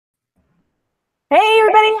Hey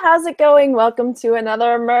everybody, how's it going? Welcome to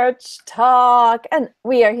another merch talk. And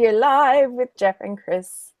we are here live with Jeff and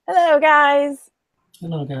Chris. Hello guys.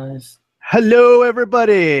 Hello, guys. Hello,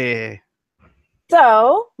 everybody.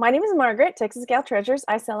 So, my name is Margaret, Texas Gal Treasures.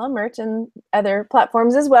 I sell on merch and other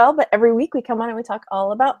platforms as well, but every week we come on and we talk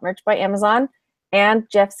all about merch by Amazon and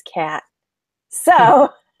Jeff's cat. So,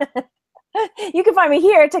 you can find me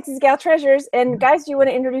here at Texas Gal Treasures. And guys, do you want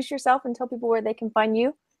to introduce yourself and tell people where they can find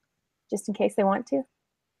you, just in case they want to?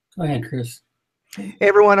 Go ahead, Chris. Hey,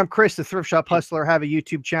 everyone. I'm Chris, the Thrift Shop Hustler. I have a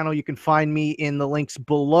YouTube channel. You can find me in the links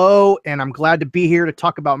below, and I'm glad to be here to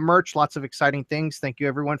talk about merch. Lots of exciting things. Thank you,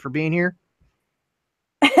 everyone, for being here.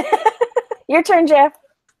 Your turn, Jeff.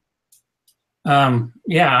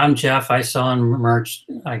 Yeah, I'm Jeff. I sell on merch.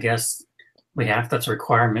 I guess that's a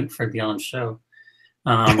requirement for being on the show.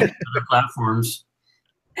 Other platforms.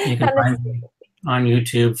 You can find me on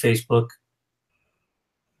YouTube, Facebook.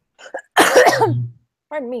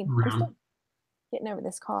 Pardon me. I'm still getting over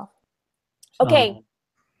this cough. Okay.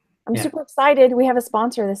 I'm super excited. We have a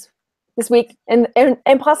sponsor this week and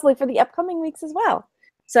possibly for the upcoming weeks as well.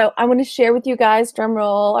 So I want to share with you guys, drum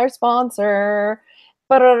roll, our sponsor.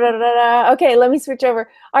 Okay, let me switch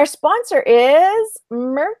over. Our sponsor is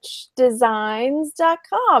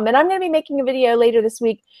merchdesigns.com. And I'm going to be making a video later this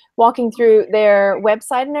week walking through their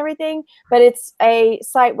website and everything. But it's a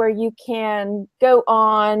site where you can go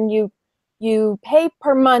on, you pay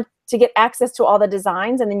per month to get access to all the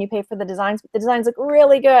designs, and then you pay for the designs. But the designs look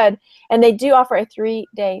really good. And they do offer a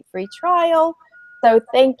 3-day free trial. So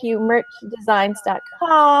thank you,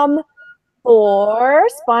 merchdesigns.com, for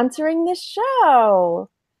sponsoring the show.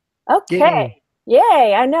 Okay.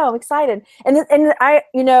 Yay, I know, I'm excited. And I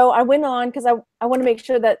went on because I want to make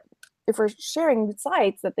sure that if we're sharing the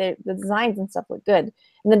sites that the designs and stuff look good.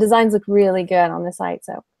 And the designs look really good on the site.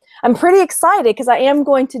 So I'm pretty excited because I am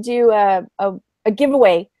going to do a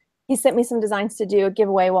giveaway. He sent me some designs to do a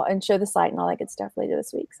giveaway and show the site and all that good stuff later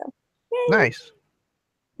this week. So yay. Nice.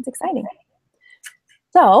 It's exciting.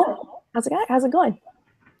 So how's it going?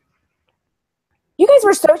 You guys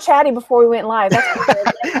were so chatty before we went live.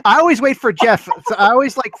 I always wait for Jeff. So I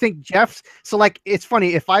always think Jeff's. So it's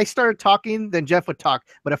funny. If I started talking, then Jeff would talk.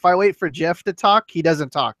 But if I wait for Jeff to talk, he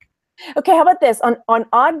doesn't talk. Okay, how about this? On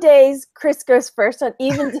odd days, Chris goes first. On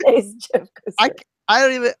even days, Jeff goes first. I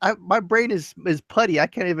don't even. My brain is putty. I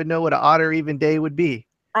can't even know what an odd or even day would be.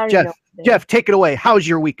 Jeff, take it away. How's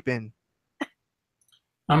your week been?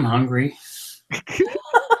 I'm hungry.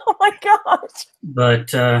 Oh my gosh. But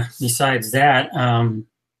besides that,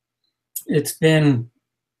 it's been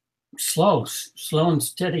slow and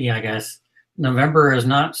steady, I guess. November has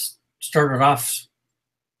not started off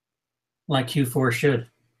like Q4 should.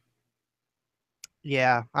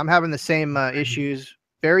 Yeah, I'm having the same issues.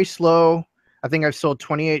 Very slow. I think I've sold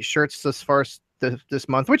 28 shirts this far this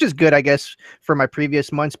month, which is good, I guess, for my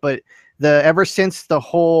previous months. But ever since the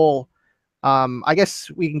whole, I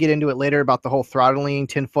guess we can get into it later about the whole throttling,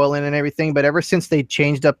 tinfoiling, and everything. But ever since they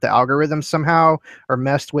changed up the algorithm somehow or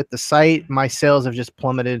messed with the site, my sales have just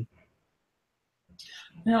plummeted.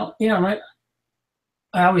 I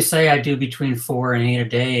always say I do between 4 and 8 a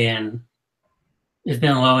day, and it's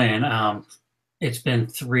been low end. It's been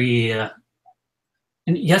 3.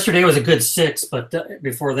 And yesterday was a good 6, but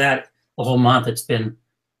before that, the whole month, it's been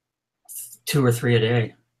 2 or 3 a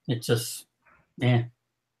day. It just, man.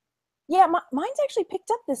 Yeah, mine's actually picked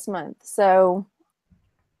up this month. So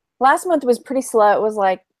last month was pretty slow. It was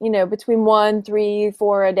like, between 1, 3,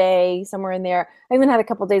 4 a day, somewhere in there. I even had a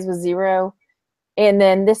couple days with 0. And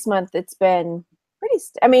then this month it's been pretty,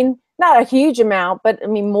 not a huge amount, but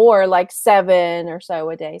more like 7 or so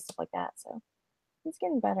a day, stuff like that. So it's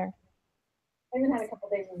getting better. I even had a couple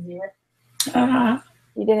days with 0.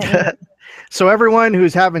 You didn't. So everyone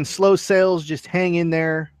who's having slow sales, just hang in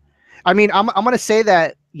there. I'm going to say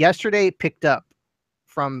that yesterday picked up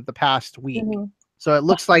from the past week. Mm-hmm. So it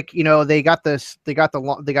looks like, they got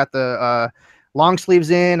the long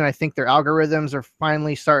sleeves in, and I think their algorithms are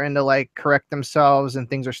finally starting to correct themselves, and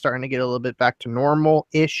things are starting to get a little bit back to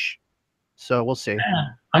normal-ish. So we'll see. Yeah,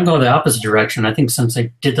 I'm going the opposite direction. I think since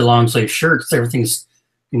they did the long sleeve shirts, everything's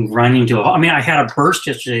been grinding to a, I had a burst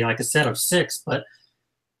yesterday, like I said, of 6, but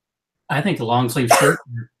I think the long sleeve shirt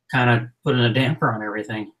kind of putting a damper on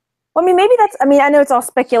everything. Well, maybe that's, I know it's all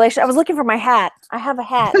speculation. I was looking for my hat. I have a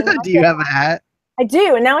hat. Do you have a hat? I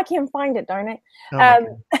do, and now I can't find it, darn it.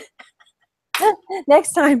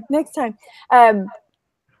 Next time. But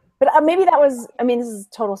maybe that was, this is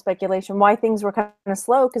total speculation, why things were kind of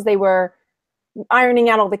slow, because they were ironing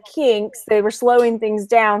out all the kinks. They were slowing things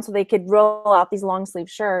down so they could roll out these long sleeve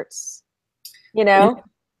shirts,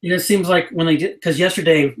 It seems like when they did, because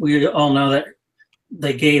yesterday we all know that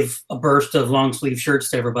they gave a burst of long sleeve shirts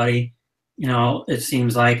to everybody. You know, it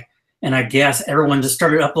seems like, and I guess everyone just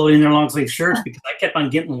started uploading their long sleeve shirts because I kept on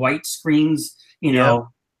getting white screens, you know,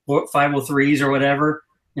 503s or whatever.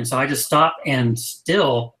 And so I just stopped, and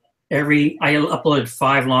still I uploaded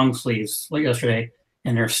 5 long sleeves like yesterday,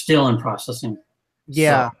 and they're still in processing.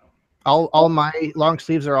 Yeah. So, all my long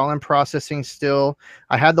sleeves are all in processing still.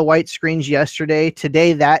 I had the white screens yesterday.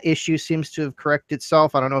 Today, that issue seems to have corrected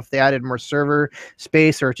itself. I don't know if they added more server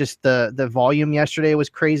space or just the volume yesterday was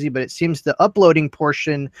crazy, but it seems the uploading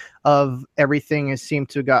portion of everything has seemed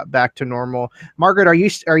to have got back to normal. Margaret,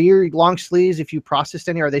 are your long sleeves, if you processed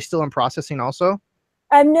any, are they still in processing also?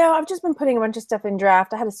 No, I've just been putting a bunch of stuff in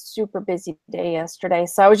draft. I had a super busy day yesterday,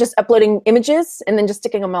 so I was just uploading images and then just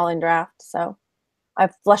sticking them all in draft. So I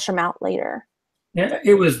flush them out later. yeah,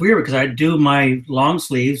 it was weird because I do my long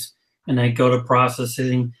sleeves and I go to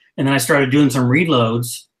processing, and then I started doing some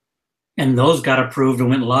reloads, and those got approved and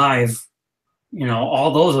went live. You know,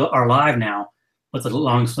 all those are live now, but the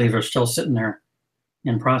long sleeves are still sitting there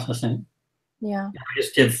in processing. Yeah. I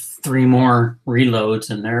just did 3 more reloads,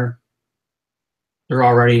 and they're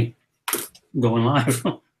already going live.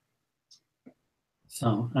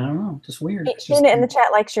 So I don't know, just weird. Shana in the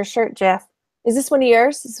chat likes your shirt, Jeff. Is this one of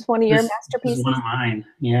yours? Is this one of your This masterpieces? is one of mine.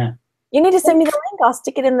 Yeah. You need to send me the link. I'll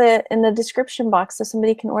stick it in the description box so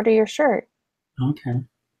somebody can order your shirt. Okay. Do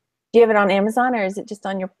you have it on Amazon, or is it just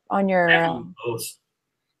on your Both.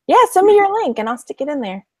 Yeah, send me your link and I'll stick it in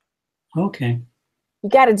there. Okay. You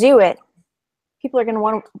got to do it. People are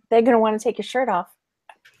they're going to want to take your shirt off.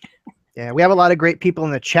 Yeah, we have a lot of great people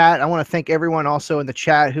in the chat. I want to thank everyone also in the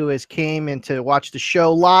chat who has came in to watch the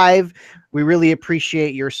show live. We really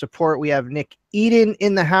appreciate your support. We have Nick Eden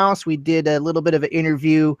in the house. We did a little bit of an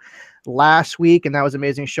interview last week, and that was an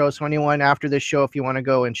amazing show. So anyone after this show, if you want to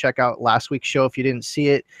go and check out last week's show, if you didn't see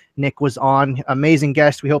it, Nick was on. Amazing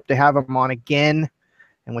guest. We hope to have him on again.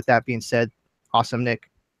 And with that being said, awesome,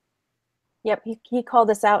 Nick. Yep, he called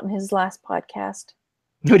us out in his last podcast.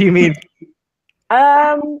 What do you mean?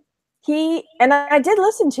 And I did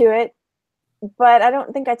listen to it, but I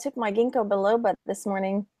don't think I took my ginkgo biloba this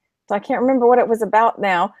morning, so I can't remember what it was about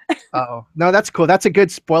now. Oh no, that's cool. That's a good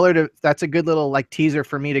spoiler. That's a good little like teaser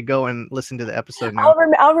for me to go and listen to the episode now.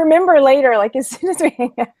 I'll remember later, like as soon as we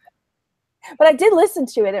hang out. But I did listen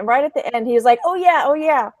to it, and right at the end, he was like, "Oh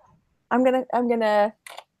yeah, I'm gonna."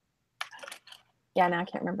 Yeah, now I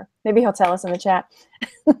can't remember. Maybe he'll tell us in the chat.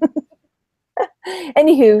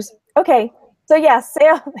 Anywho's, okay. So yeah,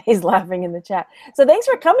 sale. He's laughing in the chat. So thanks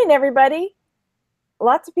for coming, everybody.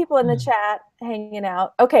 Lots of people in the chat hanging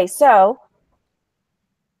out. Okay, so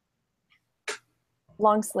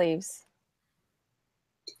long sleeves.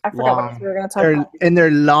 I forgot what we were going to talk about. And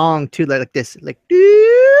they're long too, like this, like.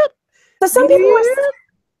 So some people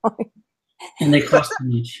were. And they cost too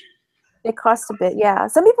much. It costs a bit, yeah.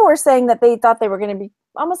 Some people were saying that they thought they were going to be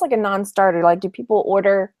almost like a non-starter. Like, do people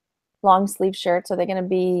order long sleeve shirts? Are they going to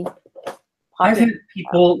be popular? I've had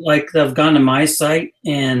people like that have gone to my site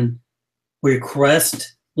and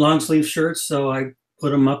request long sleeve shirts, so I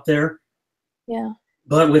put them up there. Yeah.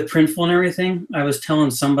 But with Printful and everything, I was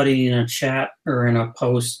telling somebody in a chat or in a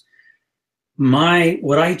post,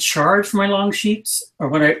 what I charge for my long sheets, or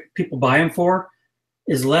what people buy them for,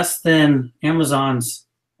 is less than Amazon's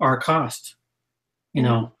our cost, you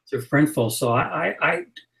know, through Friendswood. So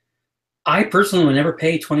I personally would never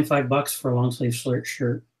pay $25 for a long sleeve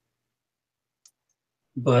shirt,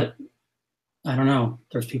 but I don't know.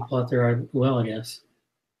 There's people out there who will, I guess.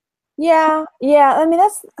 Yeah. I mean,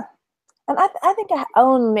 and I think I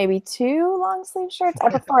own maybe 2 long sleeve shirts. I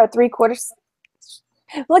prefer a 3/4.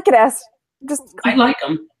 Look at us. I like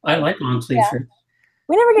them. I like long sleeve shirts.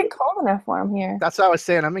 We never get cold enough for them here. That's what I was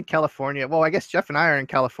saying. I'm in California. Well, I guess Jeff and I are in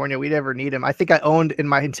California. We never need them. I think I owned in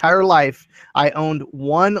my entire life, I owned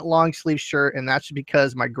 1 long sleeve shirt, and that's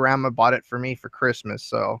because my grandma bought it for me for Christmas.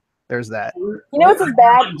 So there's that. You know what's as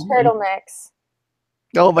bad? Turtlenecks.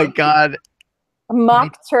 Oh my God. A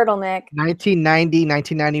mock turtleneck. 1990,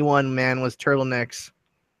 1991, man, was turtlenecks.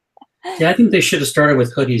 Yeah, I think they should have started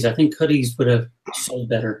with hoodies. I think hoodies would have sold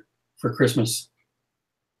better for Christmas.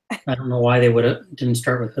 I don't know why they didn't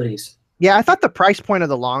start with hoodies. Yeah, I thought the price point of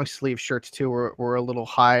the long sleeve shirts too were a little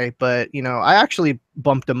high, but you know, I actually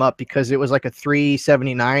bumped them up because it was like a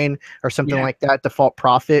 $3.79 or something like that default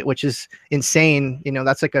profit, which is insane. You know,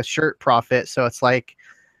 that's like a shirt profit. So it's like,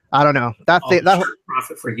 I don't know. That shirt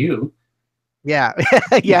profit for you. Yeah,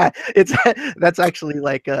 yeah, that's actually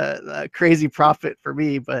like a crazy profit for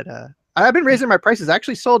me, but I've been raising my prices. I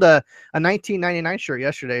actually sold a $19.99 shirt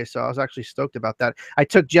yesterday, so I was actually stoked about that. I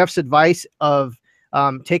took Jeff's advice of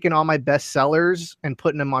taking all my best sellers and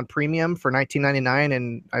putting them on premium for $19.99,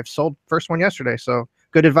 and I've sold first one yesterday. So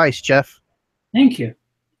good advice, Jeff. Thank you.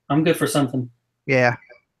 I'm good for something. Yeah.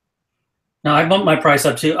 Now I bumped my price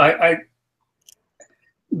up too.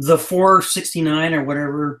 The $4.69 or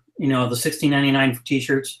whatever, the $16.99 for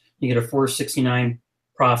t-shirts, you get a $4.69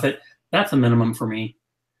 profit. That's a minimum for me.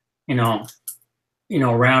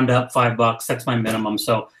 Round up $5. That's my minimum.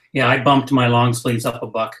 So yeah, I bumped my long sleeves up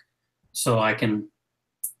 $1 so I can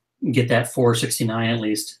get that $4.69 at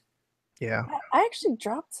least. Yeah. I actually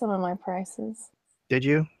dropped some of my prices. Did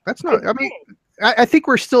you? That's not, I mean, I think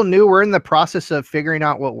we're still new. We're in the process of figuring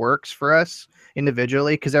out what works for us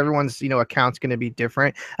individually, because everyone's account's going to be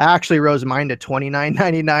different. I actually rose mine to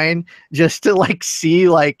 $29.99 just to see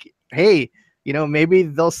hey, maybe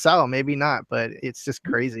they'll sell, maybe not, but it's just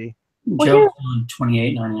crazy. Joe's on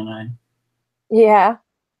 $28.99. Yeah.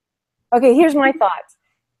 Okay, here's my thoughts.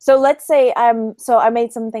 So let's say I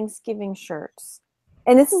made some Thanksgiving shirts,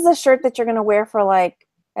 and this is a shirt that you're going to wear for like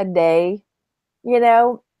a day,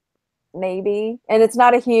 maybe, and it's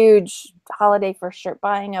not a huge holiday for shirt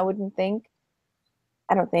buying, I don't think,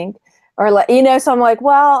 or so I'm like,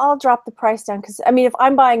 well, I'll drop the price down, because I mean, if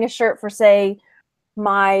I'm buying a shirt for, say,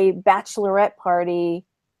 my bachelorette party,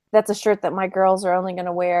 that's a shirt that my girls are only going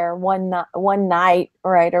to wear one night,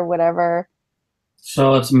 right, or whatever.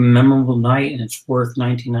 So it's a memorable night, and it's worth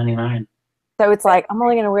 $19.99. So it's like, I'm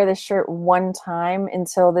only going to wear this shirt one time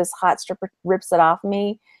until this hot stripper rips it off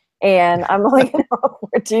me, and I'm only going to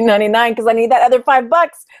 $14.99 because I need that other $5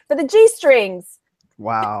 for the G-strings.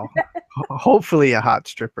 Wow. Hopefully a hot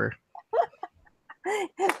stripper.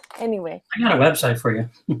 Anyway. I got a website for you.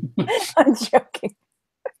 I'm joking.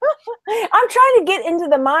 I'm trying to get into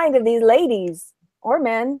the mind of these ladies or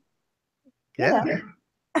men. Yeah.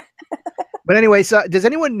 But anyway, so does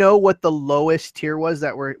anyone know what the lowest tier was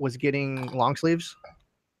that was getting long sleeves?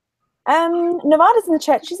 Nevada's in the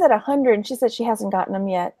chat. She's at 100, and she said she hasn't gotten them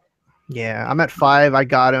yet. Yeah, I'm at 5. I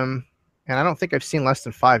got them, and I don't think I've seen less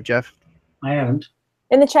than 5, Jeff. I haven't.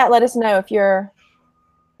 In the chat, let us know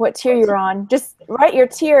what tier you're on. Just write your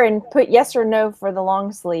tier and put yes or no for the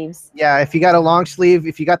long sleeves. Yeah, if you got a long sleeve,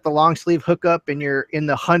 if you got the long sleeve hookup and you're in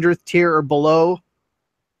the 100th tier or below,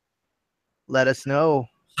 let us know.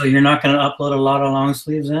 So you're not going to upload a lot of long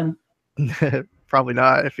sleeves in? Probably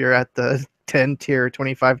not if you're at the 10 tier,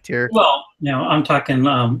 25 tier. Well, I'm talking, Me?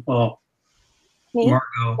 Margo.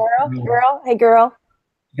 Girl? Hey, girl.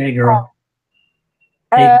 Hey, girl.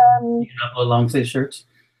 You can upload long sleeve shirts?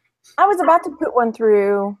 I was about to put one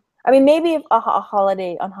through. I mean, maybe a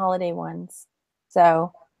holiday ones.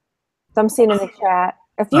 So I'm seeing in the chat.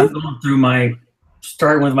 I'm going through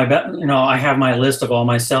starting with I have my list of all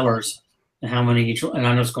my sellers and how many each, and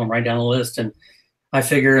I'm just going right down the list. And I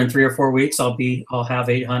figure in 3 or 4 weeks, I'll have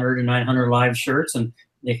 800 and 900 live shirts, and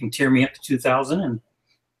they can tier me up to 2,000. And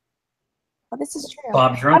this is true.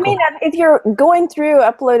 Bob's your uncle. I mean, if you're going through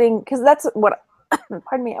uploading, because that's what,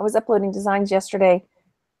 pardon me, I was uploading designs yesterday,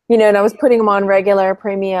 and I was putting them on regular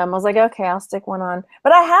premium. I was like, okay, I'll stick one on.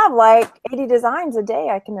 But I have like 80 designs a day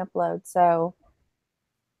I can upload, so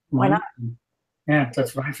why not? Yeah,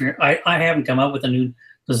 that's what I figured. I haven't come up with a new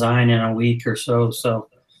design in a week or so, so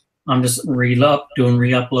I'm just doing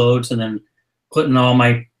re-uploads and then putting all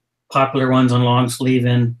my popular ones on long sleeve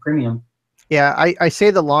and premium. Yeah, I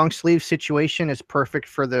say the long sleeve situation is perfect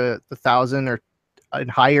for the 1,000 or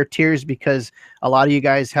higher tiers, because a lot of you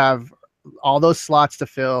guys have all those slots to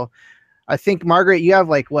fill. I think, Margaret, you have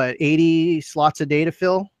 80 slots a day to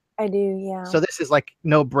fill? I do, yeah. So this is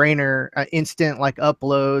no brainer, instant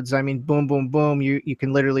uploads. I mean, boom, boom, boom. You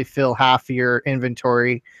can literally fill half of your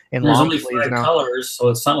inventory in long sleeves now. There's only 5 colors, so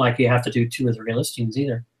it's not like you have to do 2 or 3 listings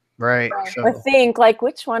either. Right. So. I think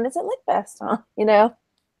which one does it look best, huh? You don't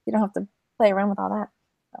have to play around with all that.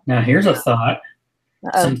 Now here's a thought.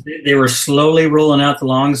 Since they were slowly rolling out the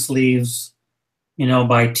long sleeves,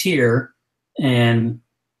 by tier, and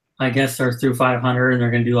I guess they're through 500 and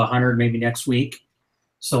they're going to do 100 maybe next week.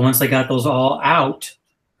 So once they got those all out,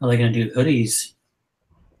 are they going to do hoodies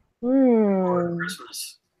for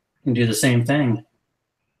Christmas and do the same thing?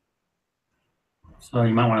 So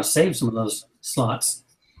you might want to save some of those slots.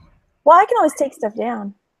 Well, I can always take stuff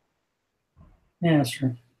down. Yeah, that's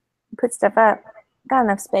true. Put stuff up. Got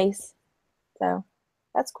enough space. So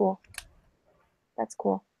that's cool. That's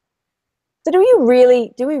cool. So do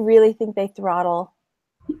we really think they throttle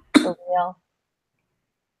for real?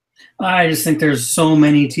 I just think there's so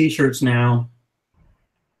many t-shirts now.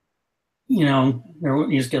 You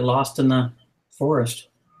just get lost in the forest.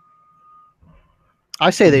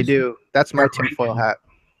 I say they do. That's my tinfoil hat.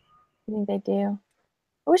 I think they do.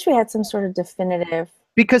 I wish we had some sort of definitive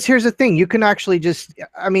Because here's the thing, you can actually just,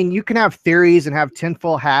 I mean, you can have theories and have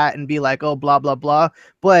tinfoil hat and be like, oh, blah, blah, blah.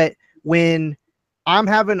 But when I'm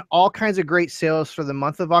having all kinds of great sales for the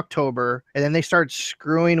month of October, and then they start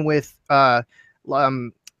screwing with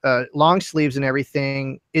long sleeves and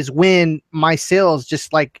everything, is when my sales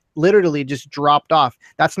just like literally just dropped off.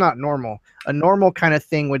 That's not normal. A normal kind of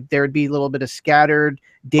thing there'd be a little bit of scattered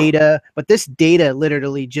data, but this data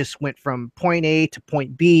literally just went from point A to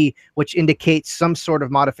point B, which indicates some sort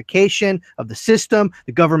of modification of the system.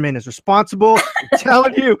 The government is responsible. I'm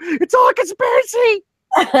telling you, it's all a conspiracy.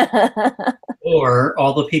 Or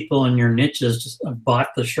all the people in your niches just bought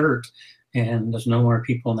the shirt and there's no more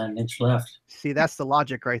people in that niche left. See, that's the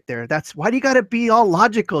logic right there. That's why do you got to be all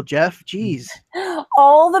logical, Jeff? Jeez.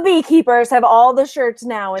 All the beekeepers have all the shirts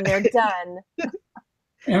now and they're done.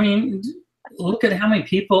 I mean, look at how many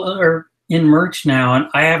people are in merch now, and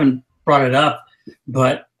I haven't brought it up,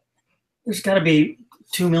 but there's got to be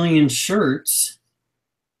 2 million shirts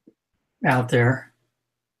out there.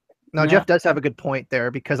 No, yeah. Jeff does have a good point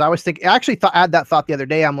there, because I was thinking, I actually I had that thought the other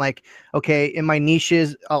day. I'm like, okay, in my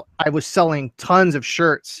niches, I was selling tons of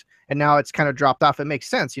shirts and now it's kind of dropped off. It makes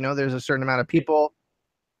sense. You know, there's a certain amount of people.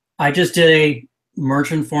 I just did a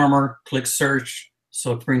merch informer, click search.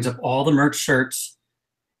 So it brings up all the merch shirts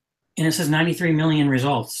and it says 93 million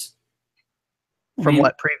results. From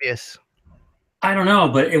what previous? I don't know,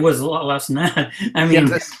 but it was a lot less than that. I mean,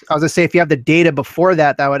 yeah, I was gonna say, if you have the data before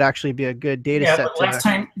that, that would actually be a good data set. But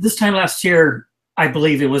this time last year, I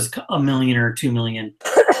believe it was 1 million or 2 million.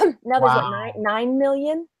 Now there's what, 9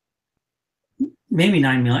 million? Maybe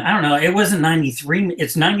 9 million. I don't know. It wasn't 93.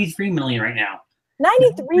 It's 93 million right now.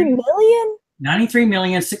 93 million?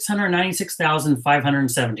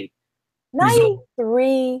 93,696,570.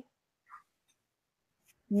 93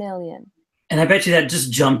 million. And I bet you that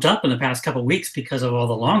just jumped up in the past couple of weeks because of all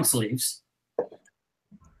the long sleeves.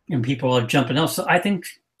 And people are jumping up. So I think,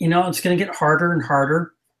 you know, it's going to get harder and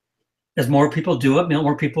harder as more people do it.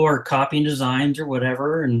 More people are copying designs or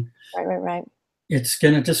whatever. And right. It's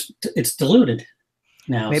going to it's diluted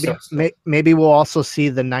now. Maybe we'll also see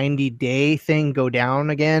the 90-day thing go down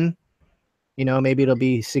again. You know, maybe it'll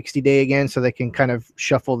be 60-day again so they can kind of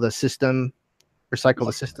shuffle the system, recycle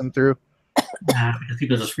the system through. Nah, because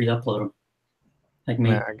people just re-upload them. Like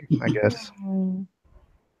me. Yeah, I guess.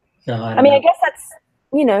 So, I mean, I guess that's,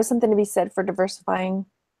 you know, something to be said for diversifying.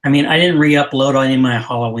 I mean, I didn't re-upload any of my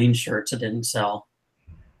Halloween shirts. I didn't sell.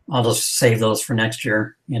 I'll just save those for next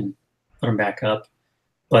year and put them back up.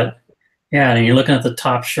 But yeah, and you're looking at the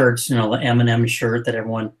top shirts, you know, the M&M shirt that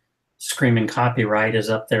everyone screaming copyright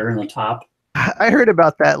is up there in the top. I heard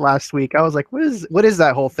about that last week. I was like, what is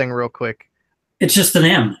that whole thing real quick? It's just an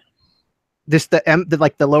M. This the M,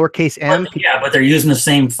 like the lowercase m. Yeah, but they're using the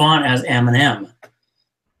same font as M&M.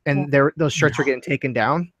 And those shirts are getting taken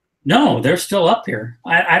down? No, they're still up here.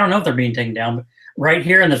 I don't know if they're being taken down, but right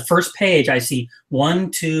here in the first page, I see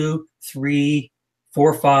 1, 2, 3,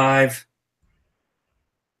 4, 5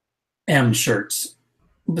 M shirts.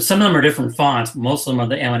 But some of them are different fonts. Most of them are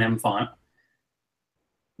the M&M font.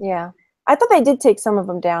 Yeah. I thought they did take some of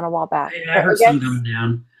them down a while back. I heard some of them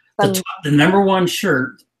down. The #1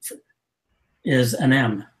 shirt is an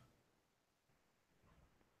M.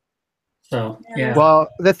 So yeah. Well,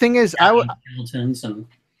 the thing is, I wouldn't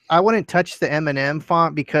touch the M&M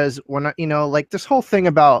font, because when you know, like this whole thing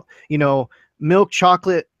about, you know, milk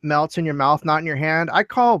chocolate melts in your mouth, not in your hand. I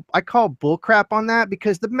call bull crap on that,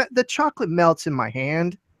 because the chocolate melts in my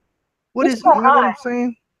hand. You know what I'm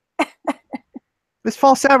saying? This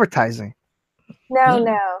false advertising. No.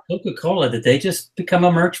 Coca-Cola, did they just become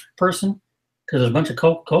a merch person? Because there's a bunch of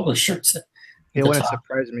Coca-Cola shirts. It wouldn't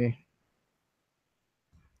surprise me.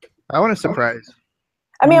 I wouldn't surprise.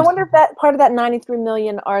 I mean, I wonder if that part of that 93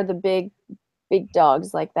 million are the big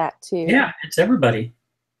dogs like that too. Yeah, it's everybody.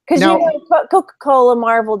 Because you know, Coca-Cola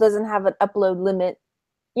Marvel doesn't have an upload limit.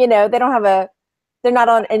 You know, they don't have they're not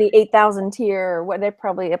on any 8,000 tier or what. They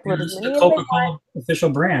probably upload as many. The Coca-Cola official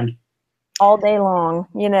brand. All day long,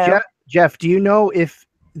 you know. Jeff, do you know if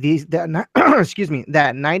excuse me,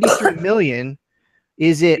 that 93 million,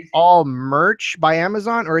 is it all merch by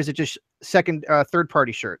Amazon, or is it just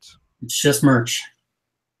third-party shirts? It's just merch.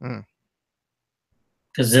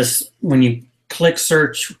 Because when you click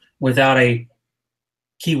search without a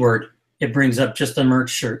keyword, it brings up just the merch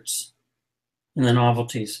shirts and the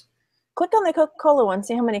novelties. Click on the Coca-Cola one.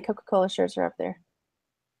 See how many Coca-Cola shirts are up there.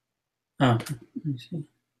 Oh, let me see.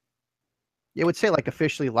 It would say like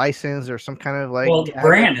officially licensed or some kind of like. Well, the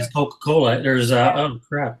brand is Coca-Cola. There's oh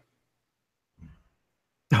crap.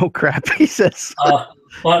 Oh crap! He says.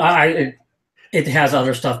 It has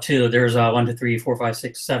other stuff too. There's 1, 2, 3, 4, 5,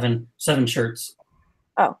 6, 7 shirts.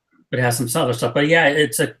 Oh. But it has some other stuff. But yeah,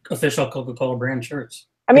 it's a official Coca-Cola brand shirts.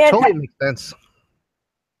 I mean, it totally makes sense.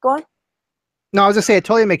 Go on. No, I was gonna say it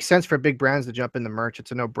totally makes sense for big brands to jump in the merch.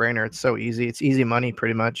 It's a no-brainer. It's so easy. It's easy money,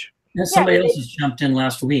 pretty much. Yeah, somebody else has jumped in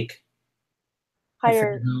last week. I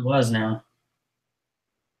Hire, forget who it was now.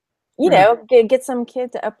 you know, get some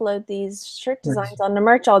kid to upload these shirt designs on the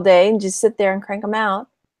merch all day and just sit there and crank them out.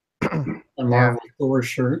 The Marvel Thor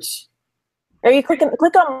shirts. Or you click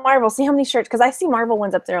on Marvel, see how many shirts, because I see Marvel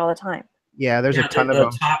ones up there all the time. Yeah, there's a ton of them.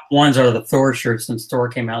 The top ones are the Thor shirts since Thor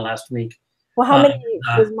came out last week. Well, how many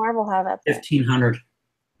does Marvel have up there? 1,500.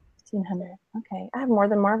 1,500. Okay, I have more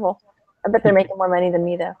than Marvel. I bet they're making more money than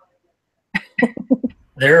me, though.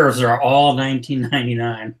 Theirs are all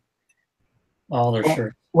 $19.99. All their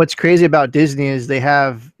shirts. What's crazy about Disney is they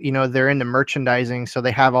have, you know, they're into merchandising, so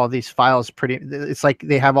they have all these files it's like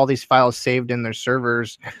they have all these files saved in their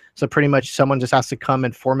servers. So pretty much someone just has to come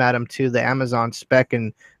and format them to the Amazon spec,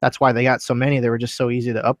 and that's why they got so many. They were just so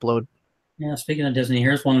easy to upload. Yeah, speaking of Disney,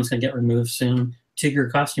 here's one that's going to get removed soon. Tigger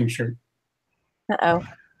costume shirt. Uh-oh.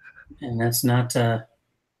 And that's not,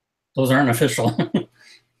 those aren't official.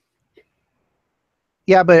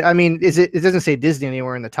 Yeah, but I mean, it doesn't say Disney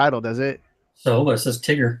anywhere in the title, does it? So it says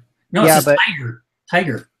Tigger. No, it says Tiger.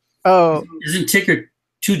 Tiger. Oh. Isn't Tigger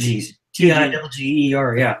 2 G's?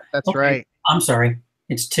 T-I-G-G-E-R, yeah. That's right. I'm sorry.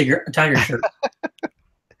 It's a tiger shirt.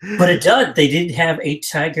 But it does. They did have a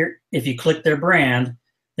tiger. If you click their brand,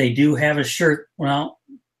 they do have a shirt. Well,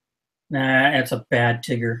 nah, it's a bad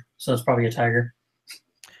Tigger. So it's probably a tiger.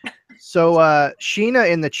 So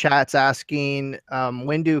Sheena in the chat's asking,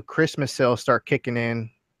 when do Christmas sales start kicking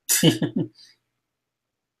in?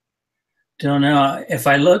 Don't know. If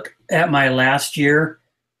I look at my last year,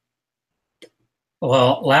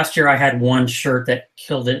 well, last year I had one shirt that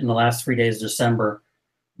killed it in the last 3 days of December.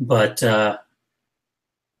 But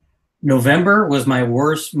November was my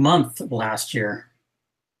worst month last year.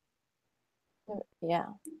 Yeah.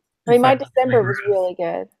 I mean, my December was really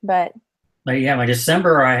good, but yeah, my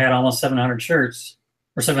December I had almost 700 shirts,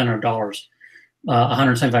 or $700,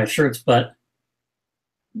 175 shirts. But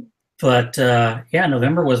yeah,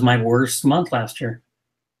 November was my worst month last year.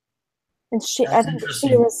 And I think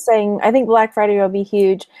she was saying, I think Black Friday will be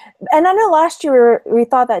huge. And I know last year we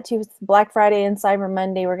thought that too. Black Friday and Cyber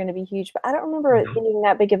Monday were going to be huge, but I don't remember it being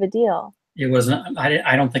that big of a deal. It wasn't.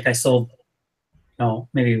 I don't think I sold,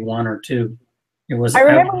 maybe one or two. It was. I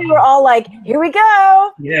remember we were all like, "Here we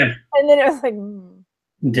go!" Yeah. And then it was like,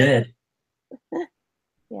 Dead.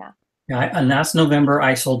 Yeah. Yeah. And last November,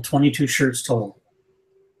 I sold 22 shirts total.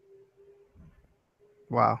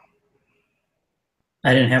 Wow.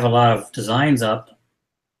 I didn't have a lot of designs up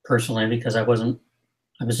personally because I was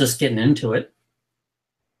just getting into it.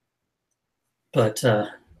 But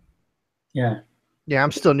yeah. Yeah,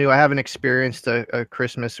 I'm still new. I haven't experienced a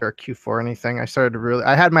Christmas or a Q4 or anything.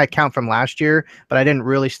 I had my account from last year, but I didn't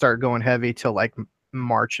really start going heavy till like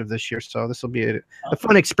March of this year. So this will be a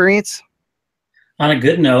fun experience. On a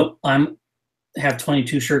good note, have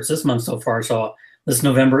 22 shirts this month so far. So this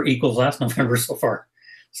November equals last November so far.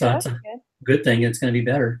 So that's a good thing. It's going to be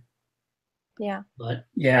better. Yeah. But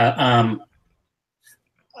yeah,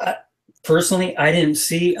 personally, I didn't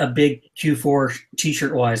see a big Q4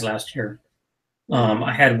 t-shirt wise last year.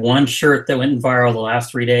 I had one shirt that went viral the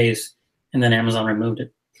last 3 days, and then Amazon removed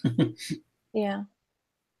it. Yeah.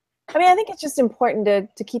 I mean, I think it's just important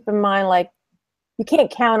to keep in mind, like, you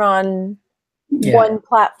can't count on one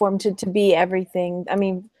platform to be everything. I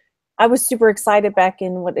mean, I was super excited back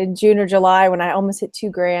in June or July when I almost hit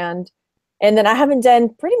 $2,000. And then I haven't done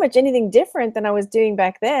pretty much anything different than I was doing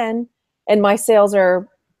back then. And my sales are,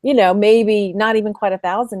 maybe not even quite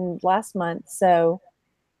 1,000 last month. So,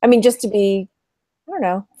 I mean, just to be, I don't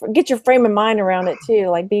know, get your frame of mind around it too.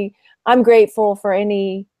 Like I'm grateful for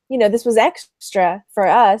any, this was extra for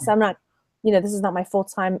us. I'm not, this is not my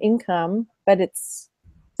full-time income, but it's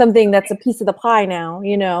something that's a piece of the pie now,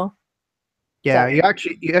 Yeah, So. you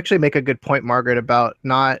actually make a good point, Margaret, about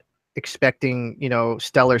not expecting,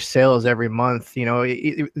 stellar sales every month.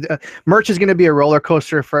 Merch is going to be a roller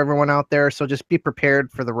coaster for everyone out there. So just be prepared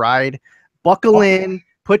for the ride. Buckle in,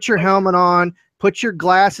 put your helmet on, put your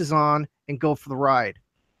glasses on, and go for the ride.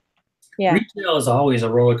 Yeah. Retail is always a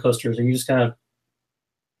roller coaster. So you just gotta,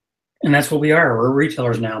 and that's what we are. We're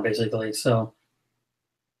retailers now, basically. So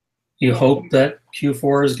you hope that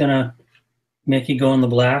Q4 is gonna make you go in the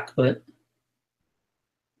black, but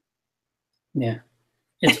yeah,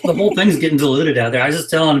 the whole thing's getting diluted out there. I was just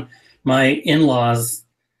telling my in-laws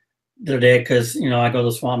the other day, because I go to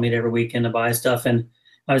the swap meet every weekend to buy stuff, and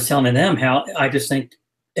I was telling them how I just think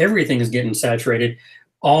everything is getting saturated.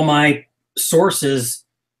 All my sources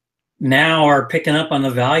now are picking up on the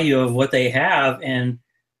value of what they have, and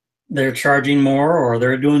they're charging more, or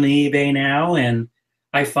they're doing the eBay now, and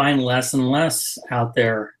I find less and less out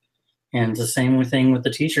there. And it's the same thing with the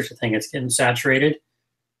t-shirts. I think it's getting saturated,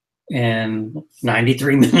 and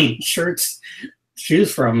 93 million shirts to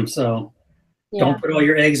choose from. So don't put all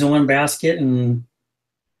your eggs in one basket and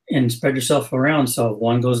spread yourself around. So if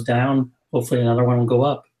one goes down, hopefully another one will go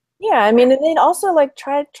up. Yeah, I mean, and then also like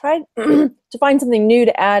try to find something new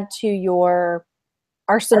to add to your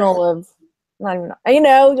arsenal of, not even, you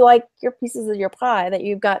know, like your pieces of your pie that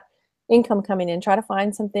you've got income coming in. Try to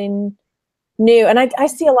find something new. And I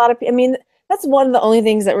see a lot of, I mean, that's one of the only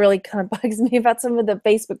things that really kind of bugs me about some of the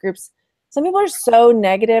Facebook groups. Some people are so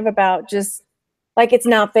negative about just like, it's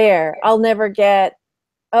not fair. I'll never get,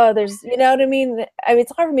 oh, there's, you know what I mean? I mean,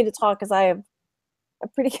 it's hard for me to talk because I have a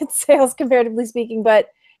pretty good sales comparatively speaking, but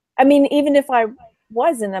I mean, even if I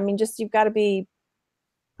wasn't, I mean, just, you've got to be,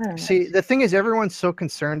 I don't know. See, the thing is, everyone's so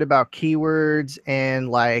concerned about keywords and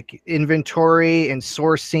like inventory and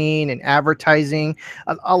sourcing and advertising.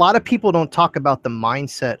 A lot of people don't talk about the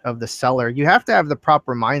mindset of the seller. You have to have the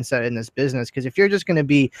proper mindset in this business, because if you're just going to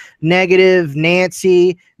be negative,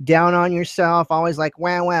 Nancy, down on yourself, always like,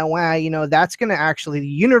 wah, wah, wah, you know, that's going to actually, the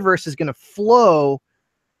universe is going to flow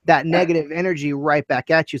that negative energy right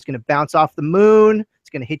back at you. It's going to bounce off the moon. It's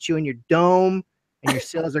going to hit you in your dome, and your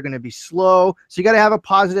sales are going to be slow. So you got to have a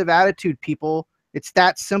positive attitude, people. It's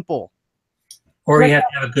that simple. Or you have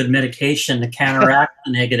to have a good medication to counteract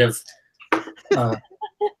the negative.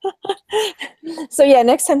 So yeah,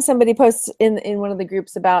 next time somebody posts in one of the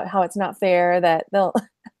groups about how it's not fair, that they'll,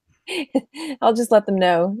 I'll just let them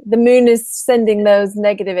know the moon is sending those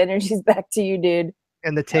negative energies back to you, dude.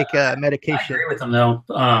 And to take medication. I agree with them though.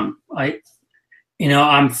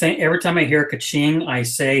 Every time I hear ka-ching, I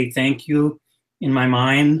say thank you in my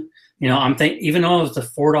mind. You know, even though it's a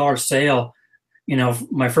 $4 sale, you know,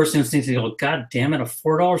 my first instinct is to go, God damn it, a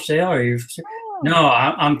 $4 sale? Are you? No,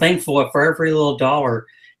 I'm thankful for every little dollar.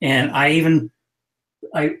 And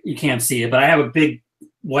you can't see it, but I have a big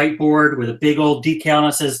whiteboard with a big old decal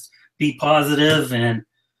that says be positive. And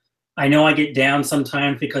I know I get down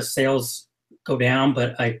sometimes because sales go down,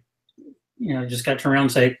 but I just got to turn around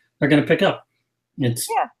and say, they're going to pick up. It's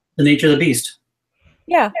the nature of the beast.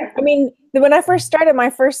 Yeah. I mean, when I first started, my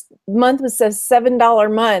first month was a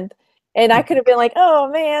 $7 month. And I could have been like,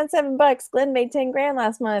 oh man, $7. Glenn made 10 grand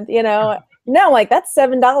last month. You know, no, like that's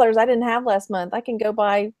 $7 I didn't have last month. I can go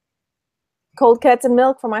buy cold cuts and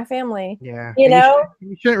milk for my family. Yeah. You know,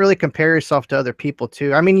 you shouldn't really compare yourself to other people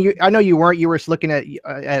too. I mean, I know you weren't, you were looking at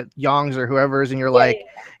Young's or whoever's, and you're like,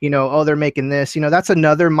 you know, oh, they're making this, you know, that's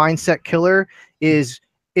another mindset killer. Is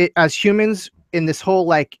it, as humans in this whole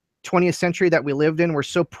like 20th century that we lived in, we're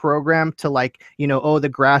so programmed to like, you know, oh, the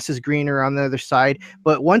grass is greener on the other side.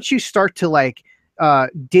 But once you start to like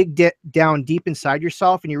dig down deep inside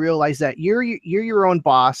yourself, and you realize that you're your own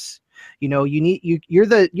boss, you know, you're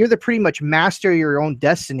the pretty much master of your own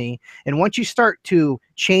destiny. And once you start to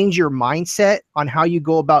change your mindset on how you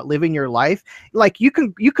go about living your life, like you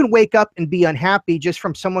can wake up and be unhappy just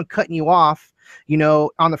from someone cutting you off, you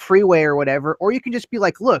know, on the freeway or whatever, or you can just be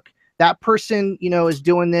like, look, that person, you know, is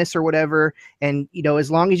doing this or whatever. And, you know, as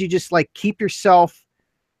long as you just like keep yourself,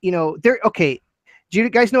 you know, there. Okay. Do you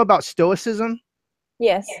guys know about Stoicism?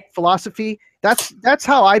 yes. Philosophy. That's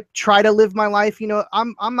how I try to live my life. You know,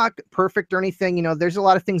 I'm not perfect or anything. You know, there's a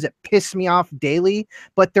lot of things that piss me off daily,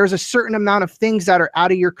 but there's a certain amount of things that are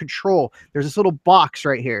out of your control. There's this little box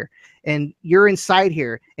right here, and you're inside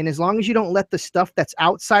here. And as long as you don't let the stuff that's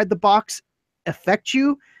outside the box affect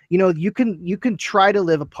you, you know, you can try to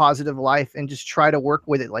live a positive life and just try to work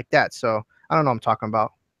with it like that. So I don't know what I'm talking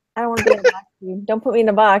about. I don't want to be in a box, dude. Don't put me in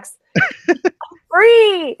a box. I'm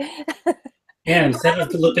free. Yeah, instead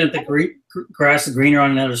of looking at the grass greener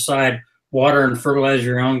on the other side, water and fertilize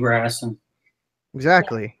your own grass. And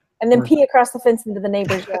exactly. And then pee across the fence into the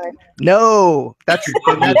neighbor's yard. No, that's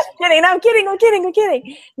I'm kidding. I'm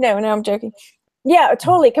kidding. No, I'm joking. Yeah,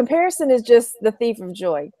 totally. Comparison is just the thief of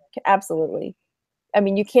joy. Absolutely. I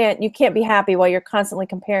mean, you can't be happy while you're constantly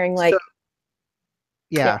comparing. Like,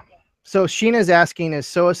 So Sheena's asking, is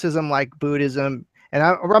Stoicism like Buddhism? And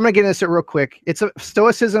I'm going to get into this real quick.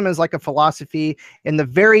 Stoicism is like a philosophy, and the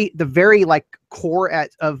very like core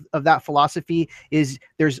of that philosophy is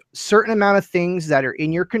there's certain amount of things that are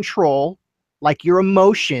in your control, like your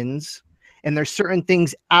emotions, and there's certain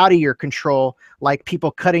things out of your control, like people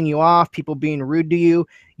cutting you off, people being rude to you.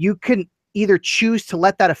 You can either choose to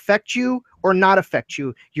let that affect you or not affect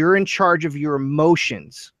you. You're in charge of your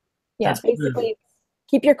emotions. Yeah, basically,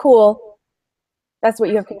 keep your cool. That's what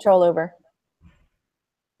you have control over.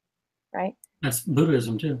 Right? That's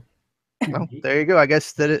Buddhism too. Well, there you go. I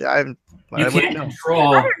guess that You can't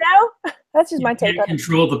control. I don't know. That's just my take You on can't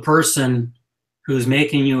control the person who's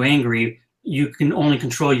making you angry. You can only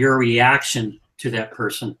control your reaction to that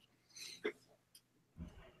person.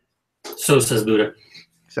 So says Buddha.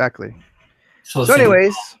 Exactly. So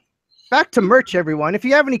anyways, back to merch, everyone. If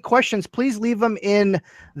you have any questions, please leave them in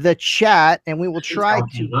the chat, and we will try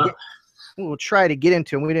to get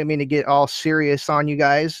into them. We didn't mean to get all serious on you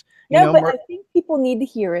guys. But I think people need to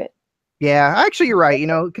hear it. Yeah, actually, you're right.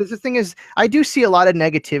 Because the thing is, I do see a lot of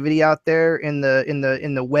negativity out there in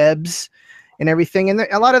the webs and everything, and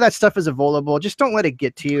a lot of that stuff is avoidable. Just don't let it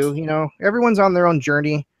get to you. Everyone's on their own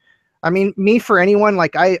journey. I mean, me for anyone,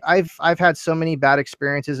 like I've had so many bad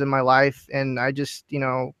experiences in my life, and I just,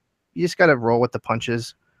 you just got to roll with the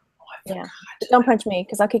punches. Yeah. Don't punch me,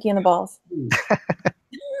 because I'll kick you in the balls.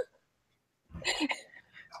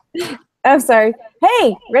 I'm sorry.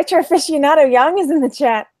 Hey, Retro Aficionado Young is in the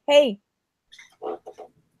chat. Hey.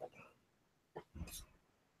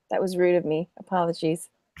 That was rude of me. Apologies.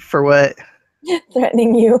 For what?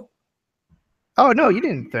 Threatening you. Oh, no, you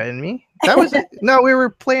didn't threaten me. That was it. No, we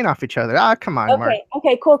were playing off each other. Ah, come on, Mark.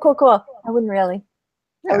 Okay, cool. I wouldn't really.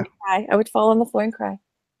 Yeah. I would cry. I would fall on the floor and cry.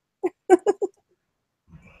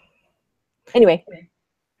 Anyway.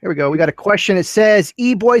 Here we go. We got a question. It says,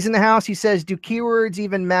 E-Boy's in the house. He says, do keywords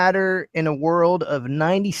even matter in a world of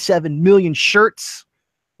 97 million shirts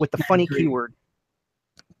with the funny keyword?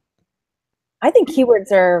 I think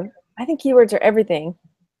keywords are everything.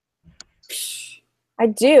 I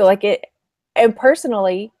do. Like it. And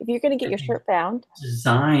personally, if you're going to get your shirt found.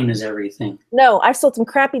 Design is everything. No, I've sold some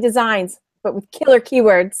crappy designs, but with killer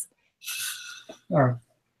keywords. Or,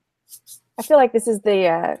 I feel like this is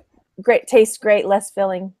the great taste, great, less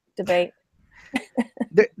filling debate.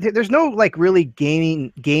 There's no like really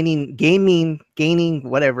gaining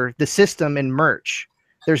whatever the system in merch.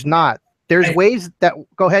 There's not. There's ways that.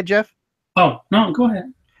 Go ahead, Jeff. Oh no, go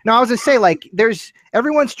ahead. No, I was gonna say, like,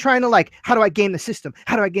 everyone's trying to, like, how do I game the system?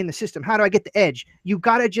 How do I game the system? How do I get the edge? You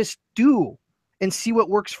gotta just do and see what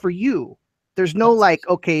works for you. There's no like,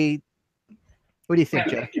 okay, what do you think,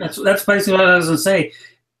 Jeff? That's basically what I was gonna say.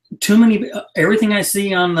 Too many, everything I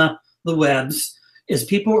see on the webs is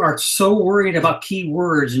people are so worried about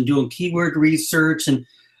keywords and doing keyword research and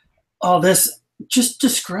all this. Just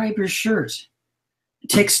describe your shirt. It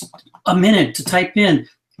takes a minute to type in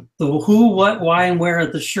the who, what, why, and where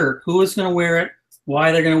of the shirt. Who is going to wear it?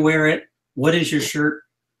 Why they're going to wear it? What is your shirt?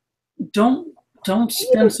 Don't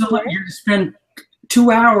spend so much. You're going to spend 2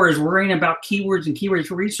 hours worrying about keywords and keywords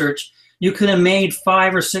research. You could have made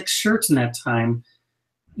 5 or 6 shirts in that time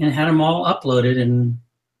and had them all uploaded and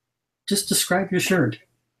just describe your shirt.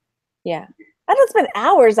 Yeah. I don't spend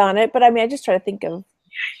hours on it, but I mean, I just try to think of.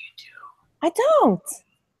 Yeah, you do. I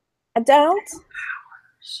don't.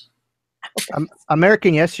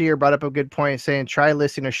 American Yesteryear brought up a good point saying try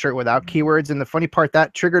listing a shirt without keywords, and the funny part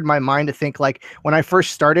that triggered my mind to think, like, when I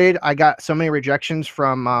first started I got so many rejections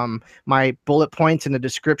from my bullet points and the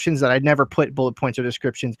descriptions that I'd never put bullet points or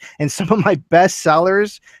descriptions, and some of my best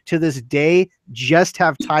sellers to this day just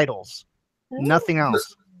have titles, nothing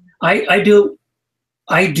else. I do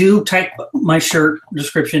type my shirt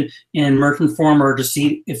description in Merch Informer to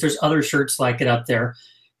see if there's other shirts like it up there.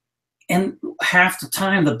 And half the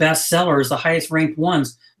time, the best sellers, the highest ranked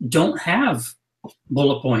ones, don't have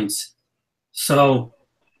bullet points. So,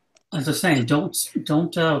 as I was saying,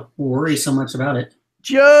 don't worry so much about it.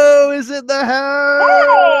 Joe is in the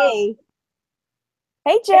house.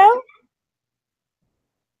 Hey, Joe.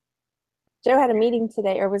 Joe had a meeting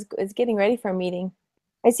today, or was getting ready for a meeting.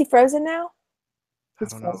 Is he frozen now?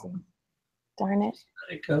 He's frozen. Know. Darn it.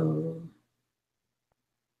 Let it go.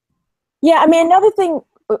 Yeah, I mean, another thing,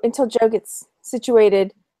 until Joe gets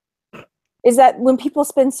situated, is that when people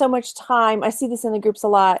spend so much time, I see this in the groups a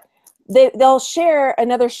lot, they'll share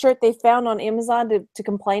another shirt they found on Amazon to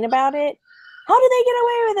complain about it. How did they get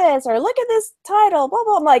away with this? Or look at this title, blah,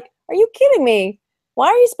 blah. I'm like, are you kidding me? Why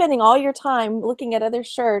are you spending all your time looking at other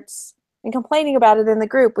shirts and complaining about it in the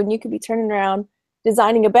group when you could be turning around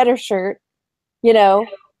designing a better shirt, you know?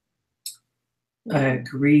 I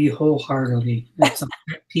agree wholeheartedly. That's a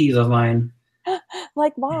pet peeve of mine.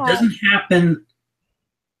 Like, why? It doesn't happen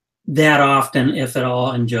that often, if at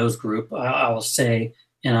all, in Joe's group, I will say,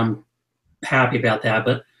 and I'm happy about that.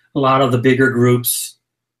 But a lot of the bigger groups,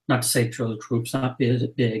 not to say Joe's group's not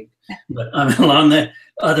big, but a lot of the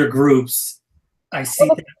other groups, I see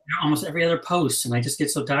that almost every other post, and I just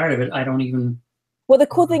get so tired of it. I don't even. Well, the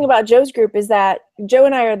cool thing about Joe's group is that Joe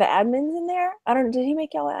and I are the admins in there. I don't know. Did he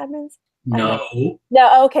make y'all admins? No.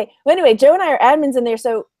 No. Okay. Well, anyway, Joe and I are admins in there,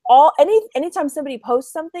 so anytime somebody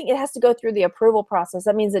posts something, it has to go through the approval process.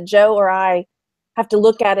 That means that Joe or I have to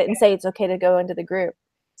look at it and say it's okay to go into the group.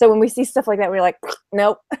 So when we see stuff like that, we're like,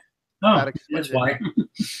 nope. Oh, that's why.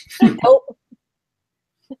 Nope.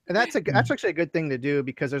 And that's actually a good thing to do,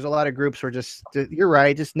 because there's a lot of groups where you're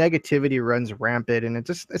right, just negativity runs rampant, and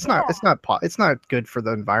it's not good for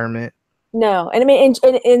the environment. No, and I mean,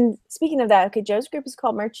 and speaking of that, okay, Joe's group is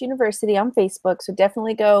called Merch University on Facebook, so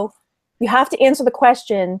definitely go. You have to answer the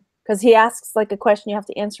question, because he asks like a question, you have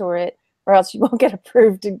to answer it, or else you won't get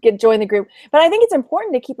approved to join the group. But I think it's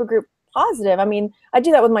important to keep a group positive. I mean, I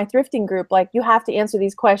do that with my thrifting group. Like, you have to answer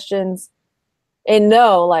these questions, and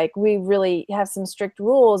know, like, we really have some strict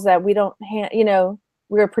rules that we don't,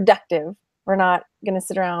 we're productive. We're not going to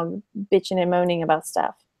sit around bitching and moaning about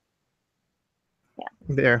stuff. Yeah.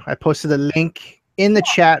 There, I posted a link in the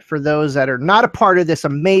chat for those that are not a part of this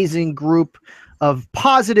amazing group of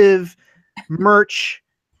positive merch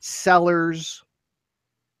sellers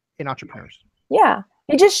and entrepreneurs. Yeah.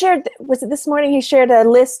 He just shared, was it this morning? He shared a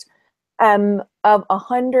list of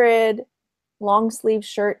 100 long sleeve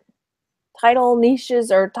shirt title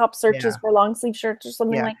niches or top searches for long sleeve shirts or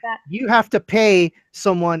something like that. You have to pay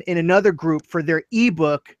someone in another group for their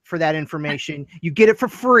ebook for that information. You get it for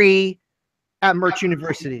free at Merch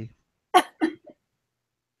University. I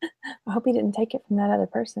hope he didn't take it from that other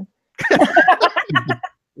person.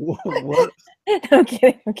 What? I'm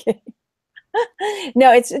kidding. I'm kidding.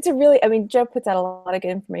 No, it's a really, I mean, Joe puts out a lot of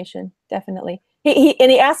good information. Definitely.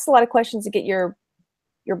 He asks a lot of questions to get your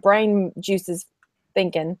brain juices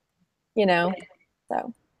thinking,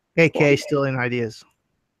 so. AK stealing ideas.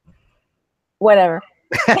 Whatever.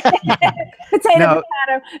 Potato.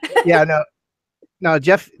 Yeah, no,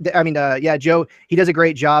 Jeff, Joe, he does a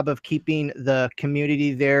great job of keeping the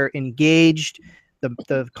community there engaged.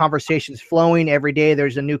 The conversation's flowing every day.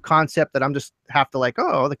 There's a new concept that I'm just have to like,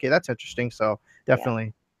 oh, okay, that's interesting. So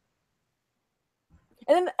definitely.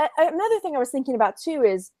 Yeah. And then another thing I was thinking about too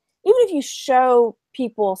is, even if you show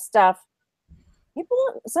people stuff,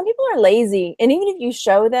 some people are lazy, and even if you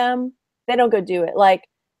show them, they don't go do it. Like,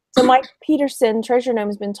 so Mike Peterson, Treasure Gnome,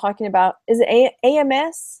 has been talking about, is it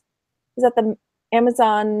AMS? Is that the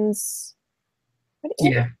Amazon's?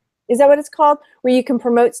 Yeah. Is that what it's called? Where you can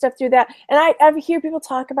promote stuff through that? And I hear people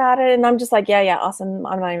talk about it, and I'm just like, yeah, awesome.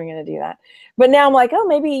 I'm not even going to do that. But now I'm like, oh,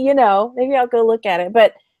 maybe I'll go look at it.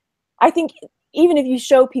 But I think even if you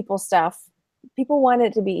show people stuff, people want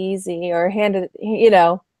it to be easy or hand it,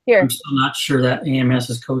 here. I'm still not sure that AMS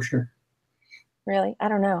is kosher. Really? I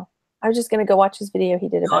don't know. I was just going to go watch his video he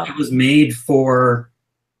did about it. It was made for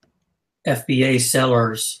FBA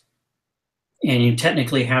sellers, and you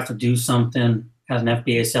technically have to do something as an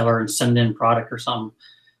FBA seller and send in product or something,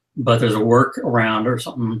 but there's a workaround or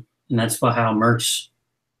something, and that's how merch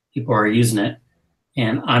people are using it.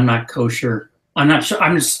 And I'm not kosher. I'm not sure.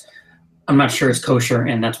 I'm not sure it's kosher,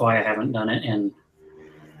 and that's why I haven't done it. And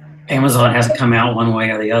Amazon hasn't come out one way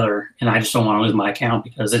or the other, and I just don't want to lose my account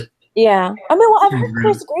because it. Yeah, I mean, well, I've heard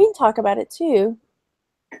Chris Green talk about it too.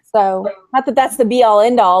 So, not that that's the be all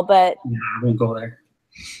end all, but yeah, I won't go there.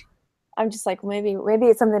 I'm just like, maybe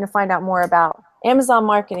it's something to find out more about. Amazon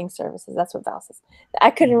Marketing Services. That's what Val says. I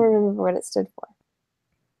couldn't remember what it stood for.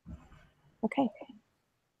 Okay,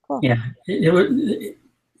 cool. Yeah,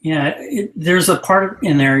 there's a part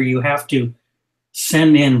in there you have to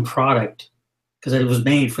send in product because it was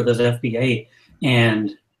made for this FBA,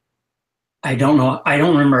 and I don't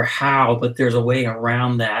remember how, but there's a way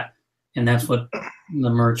around that, and that's what the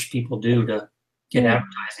merch people do to get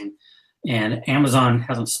advertising. And Amazon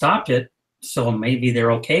hasn't stopped it, so maybe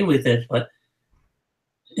they're okay with it, but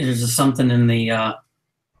there's just something in the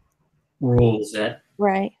rules that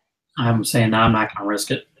I'm saying, no, I'm not going to risk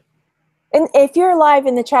it. And if you're live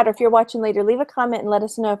in the chat, or if you're watching later, leave a comment and let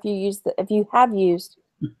us know if you have used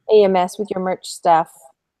AMS with your merch stuff.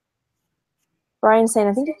 Brian's saying,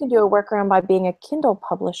 I think you can do a workaround by being a Kindle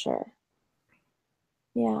publisher.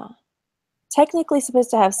 Yeah. Technically supposed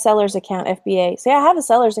to have seller's account, FBA. So yeah, I have a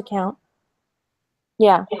seller's account.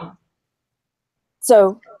 Yeah.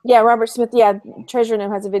 So yeah, Robert Smith, Treasure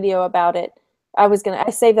Gnome has a video about it. I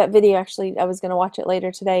saved that video actually. I was gonna watch it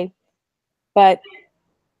later today. But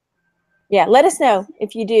yeah, let us know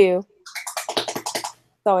if you do.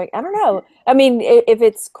 So I don't know. I mean, if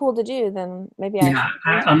it's cool to do, then maybe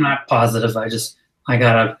I'm not positive. I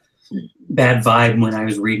got a bad vibe when I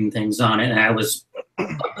was reading things on it, and I was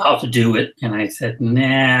about to do it, and I said,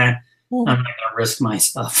 nah, I'm not gonna risk my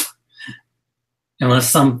stuff.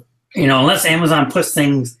 Unless Amazon puts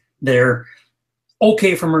things there,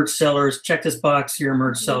 okay for merch sellers, check this box, you're a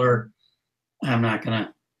merch seller. I'm not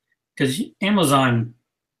gonna, because Amazon,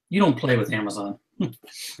 you don't play with Amazon.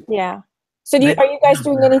 Yeah. So are you guys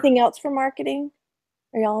doing anything else for marketing?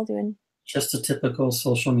 Are y'all doing? Just a typical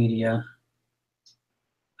social media.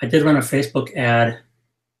 I did run a Facebook ad a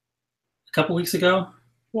couple weeks ago.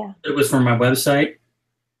 Yeah. It was for my website,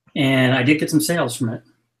 and I did get some sales from it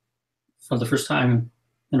for the first time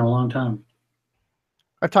in a long time.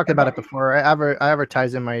 I've talked about it before. I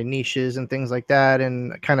advertise in my niches and things like that,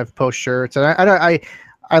 and kind of post shirts. And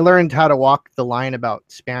I learned how to walk the line about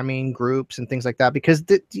spamming groups and things like that, because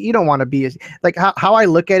you don't want to be like how I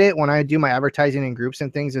look at it when I do my advertising in groups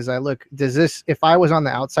and things is I look, if I was on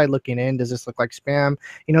the outside looking in, does this look like spam?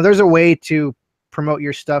 You know, there's a way to promote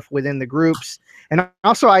your stuff within the groups. And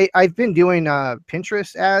also I've been doing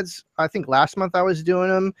Pinterest ads. I think last month I was doing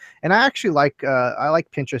them, and I actually like I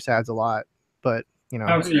like Pinterest ads a lot, but you know.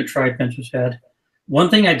 I was going to try Pinterest ad. One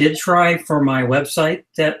thing I did try for my website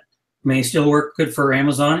that may still work good for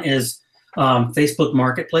Amazon is Facebook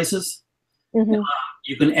marketplaces. Mm-hmm.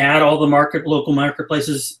 You can add all the local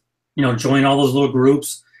marketplaces, you know, join all those little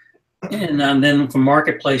groups. And then from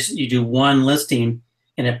marketplace, you do one listing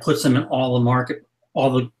and it puts them in all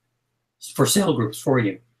the for sale groups for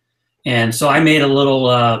you. And so I made a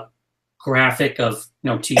little graphic of, you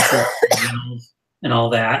know, t-shirts and all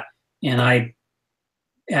that. And I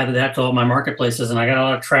added that to all my marketplaces, and I got a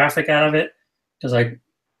lot of traffic out of it because I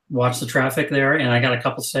watched the traffic there, and I got a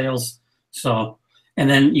couple sales. So, and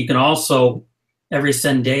then you can also every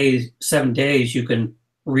 7 days you can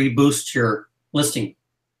reboost your listing,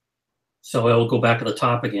 so it will go back to the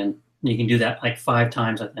top again. You can do that like 5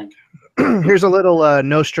 times, I think. Here's a little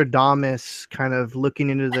Nostradamus kind of looking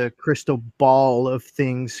into the crystal ball of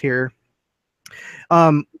things here.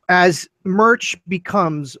 As merch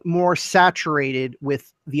becomes more saturated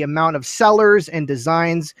with the amount of sellers and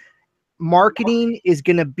designs, marketing is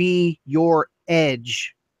going to be your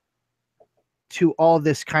edge to all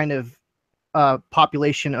this kind of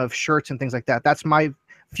population of shirts and things like that. That's my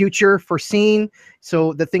future foreseen.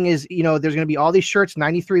 So the thing is, you know, there's going to be all these shirts,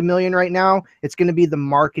 93 million right now. It's going to be the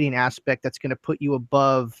marketing aspect that's going to put you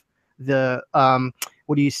above the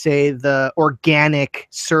what do you say, the organic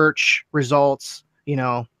search results. You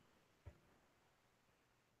know,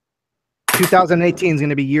 2018 is going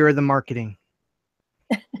to be year of the marketing.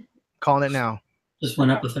 Calling it now. Just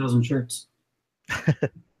went up 1,000 shirts.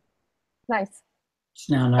 Nice. It's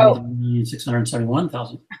now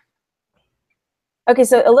 90,671,000. Okay,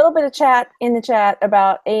 so a little bit of chat in the chat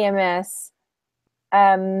about AMS.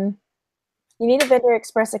 You need a vendor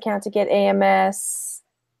express account to get AMS.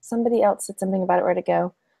 Somebody else said something about it. Where to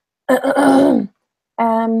go?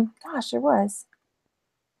 Gosh, there was.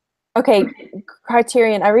 Okay,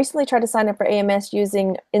 Criterion. I recently tried to sign up for AMS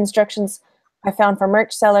using instructions I found for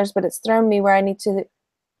merch sellers, but it's thrown me where I need to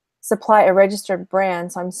supply a registered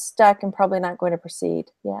brand, so I'm stuck and probably not going to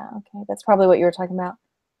proceed. Yeah, okay, that's probably what you were talking about.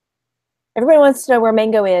 Everybody wants to know where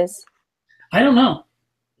Mango is. I don't know.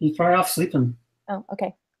 He's probably off sleeping. Oh,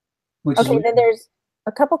 okay. Okay, then there's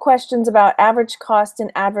a couple questions about average cost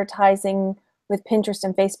in advertising with Pinterest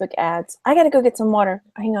and Facebook ads. I got to go get some water.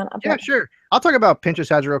 Hang on. Yeah, sure. I'll talk about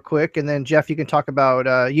Pinterest ads real quick, and then Jeff, you can talk about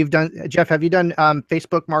Jeff, have you done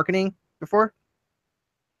Facebook marketing before?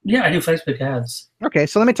 Yeah, I do Facebook ads. Okay,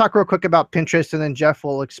 so let me talk real quick about Pinterest, and then Jeff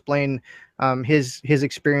will explain his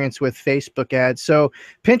experience with Facebook ads. So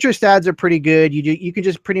Pinterest ads are pretty good. You can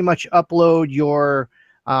just pretty much upload your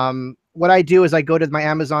what I do is I go to my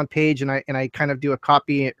Amazon page and I kind of do a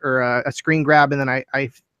copy or a screen grab, and then I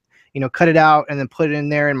cut it out and then put it in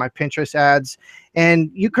there in my Pinterest ads. And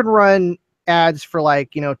you could run ads for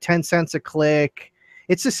like 10 cents a click.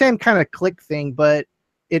 It's the same kind of click thing, but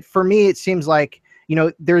for me it seems like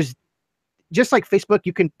there's just like Facebook,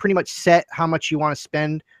 you can pretty much set how much you want to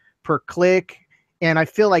spend per click. And I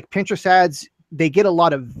feel like Pinterest ads, they get a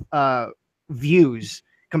lot of views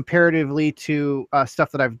comparatively to stuff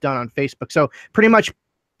that I've done on Facebook. So pretty much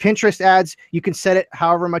Pinterest ads, you can set it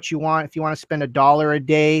however much you want. If you want to spend $1 a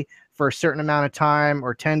day for a certain amount of time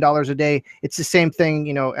or $10 a day, it's the same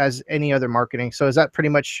thing, as any other marketing. So is that pretty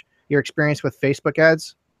much your experience with Facebook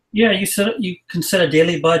ads? Yeah, you can set a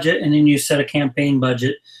daily budget, and then you set a campaign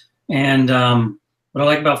budget. And what I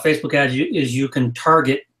like about Facebook ads is you can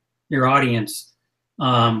target your audience.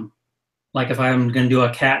 Like if I'm going to do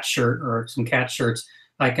a cat shirt or some cat shirts,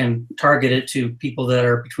 I can target it to people that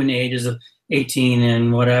are between the ages of 18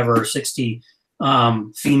 and whatever, 60,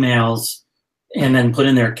 females, and then put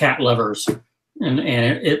in their cat lovers, and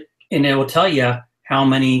it will tell you how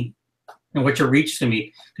many and what your reach is going to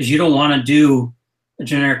be, because you don't want to do a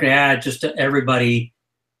generic ad just to everybody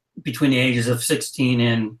between the ages of 16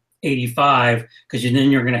 and 85, because then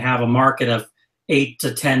you're going to have a market of 8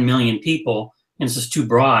 to 10 million people, and it's just too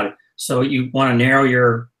broad. So you want to narrow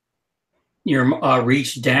your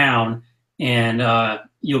reach down, and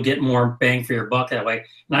you'll get more bang for your buck that way.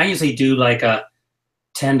 And I usually do like a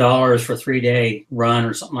 $10 for 3-day run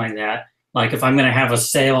or something like that. Like if I'm going to have a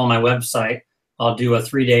sale on my website, I'll do a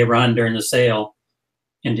 3-day run during the sale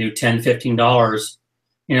and do $10, $15.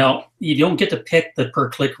 You know, you don't get to pick the per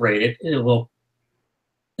click rate. It will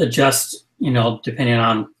adjust, you know, depending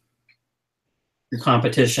on your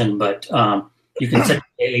competition, but you can set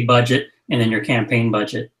your daily budget and then your campaign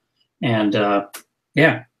budget. And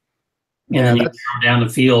yeah. And then you can go down the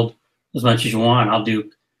field as much as you want. I'll do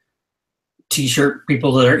t-shirt,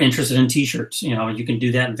 people that are interested in t-shirts. You know, you can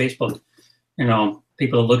do that in Facebook. You know,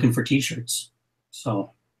 people are looking for t-shirts.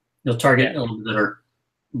 So you'll target a little bit better.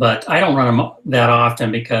 But I don't run them that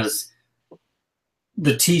often because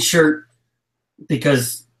the t-shirt,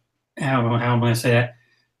 because how am I going to say that?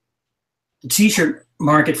 The t-shirt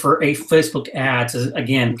market for Facebook ads has,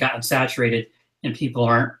 again, gotten saturated, and people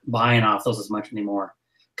aren't buying off those as much anymore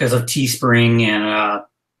because of Teespring and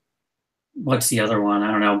what's the other one? I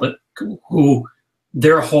don't know. But who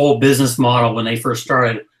their whole business model when they first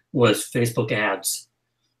started was Facebook ads,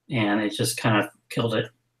 and it just kind of killed it.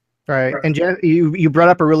 Right. And Jeff, you brought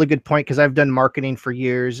up a really good point, because I've done marketing for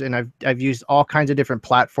years, and I've used all kinds of different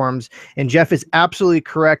platforms. And Jeff is absolutely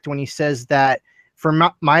correct when he says that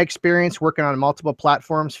from my experience working on multiple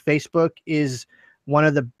platforms, Facebook is one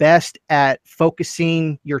of the best at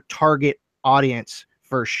focusing your target audience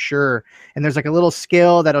for sure. And there's like a little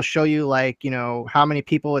scale that'll show you, like, you know, how many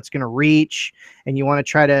people it's going to reach. And you want to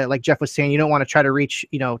try to, like Jeff was saying, you don't want to try to reach,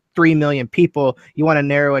 you know, 3 million people. You want to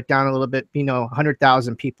narrow it down a little bit, you know,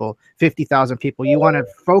 100,000 people, 50,000 people. You want to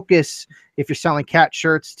focus, if you're selling cat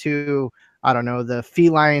shirts, to, I don't know, the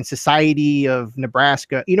Feline Society of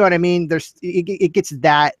Nebraska. You know what I mean? It gets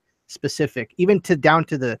that specific, even down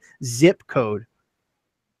to the zip code.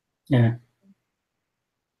 Yeah.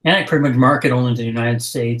 And I pretty much market only to the United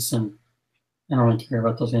States, and I don't really care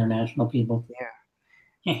about those international people.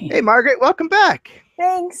 Yeah. Hey, Margaret, welcome back.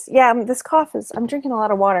 Thanks. Yeah, this cough is, I'm drinking a lot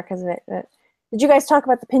of water because of it. Did you guys talk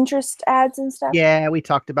about the Pinterest ads and stuff? Yeah, we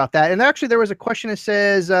talked about that. And actually, there was a question that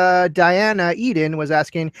says, Diana Eden was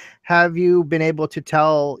asking, have you been able to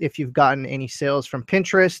tell if you've gotten any sales from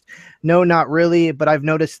Pinterest? No, not really. But I've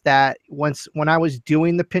noticed that when I was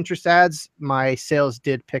doing the Pinterest ads, my sales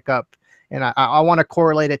did pick up. And I want to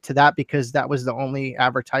correlate it to that, because that was the only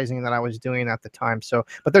advertising that I was doing at the time. So,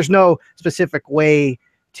 but there's no specific way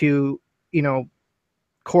to, you know,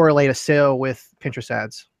 correlate a sale with Pinterest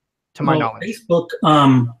ads, to my knowledge.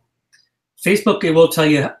 Facebook, it will tell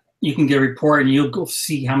you, you can get a report and you'll go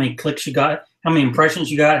see how many clicks you got, how many impressions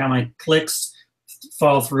you got, how many clicks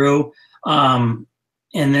fall through. And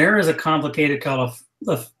there is a complicated called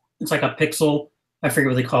it's like a pixel. I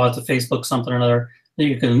forget what they call it, the Facebook something or another, that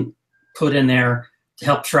you can put in there to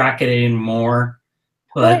help track it even more.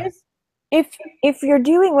 But if you're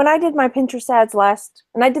doing, when I did my Pinterest ads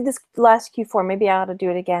and I did this last Q4, maybe I ought to do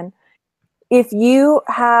it again. If you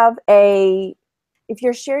have if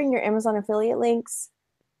you're sharing your Amazon affiliate links,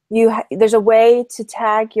 there's a way to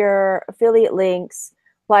tag your affiliate links.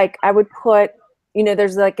 Like I would put, you know,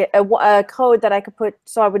 there's like a code that I could put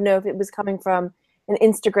so I would know if it was coming from an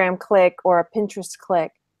Instagram click or a Pinterest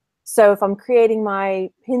click. So if I'm creating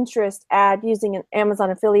my Pinterest ad using an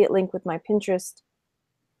Amazon affiliate link with my Pinterest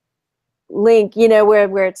link, you know,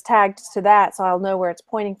 where it's tagged to that, so I'll know where it's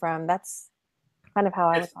pointing from. That's kind of how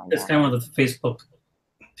I would find that's that. kind of what the Facebook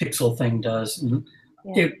pixel thing does. And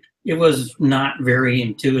Yeah. it was not very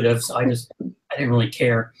intuitive, so I didn't really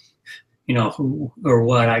care, you know, who or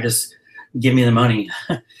what. I just, give me the money.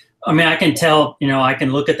 I mean, I can tell, you know, I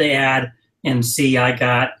can look at the ad and see I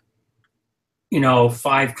got, you know,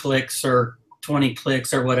 5 clicks or 20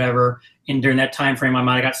 clicks or whatever, and during that time frame I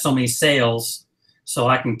might have got so many sales, so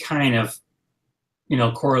I can kind of, you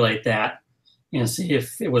know, correlate that and see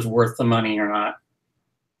if it was worth the money or not.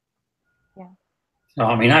 Yeah. So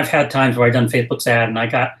I mean, I've had times where I've done Facebook's ad and I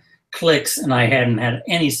got clicks and I hadn't had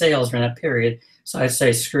any sales during that period, so I'd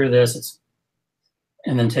say screw this,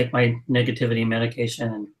 and then take my negativity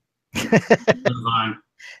medication and move on.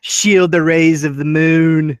 Shield the rays of the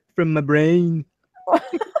moon from my brain.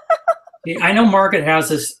 I know Margaret has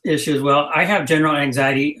this issue as well. I have general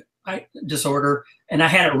anxiety disorder, and I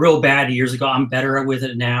had it real bad years ago. I'm better with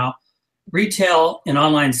it now. Retail and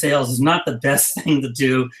online sales is not the best thing to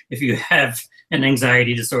do if you have an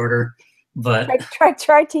anxiety disorder. But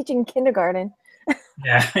try teaching kindergarten.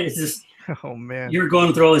 Yeah, it's just, oh man, you're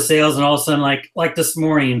going through all the sales, and all of a sudden, like this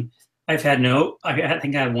morning, I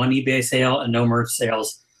think I had 1 eBay sale and no merch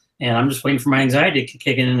sales. And I'm just waiting for my anxiety to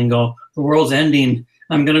kick in and go, the world's ending.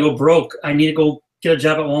 I'm going to go broke. I need to go get a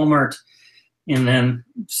job at Walmart, and then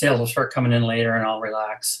sales will start coming in later, and I'll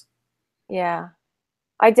relax. Yeah,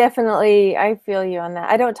 I feel you on that.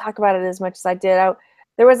 I don't talk about it as much as I did.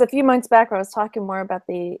 There was a few months back where I was talking more about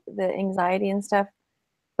the anxiety and stuff,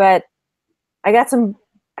 but I got some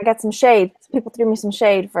shade. People threw me some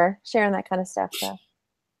shade for sharing that kind of stuff. So,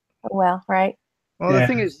 oh well, right? Well, the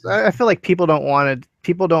thing is, I feel like people don't want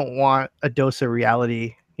a dose of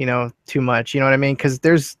reality, too much. You know what I mean? Because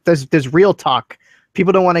there's real talk.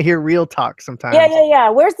 People don't want to hear real talk sometimes. Yeah.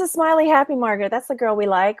 Where's the smiley, happy Margaret? That's the girl we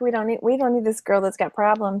like. We don't need this girl that's got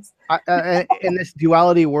problems. In this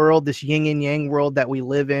duality world, this yin and yang world that we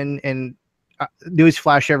live in, and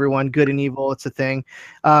newsflash, everyone, good and evil, it's a thing.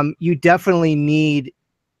 You definitely need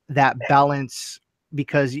that balance,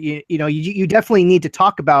 because you definitely need to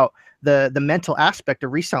talk about the mental aspect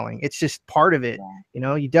of reselling. It's just part of it.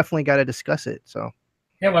 Yeah. You definitely got to discuss it. So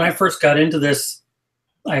yeah, when I first got into this,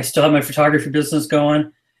 I still had my photography business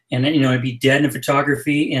going, and I'd be dead in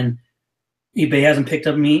photography, and eBay hasn't picked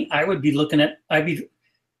up me. I'd be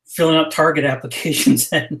filling out Target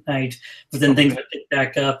applications at night, but then things would pick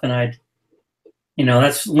back up, and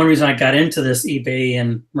that's one reason I got into this eBay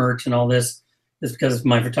and merch and all this, is because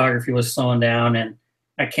my photography was slowing down, and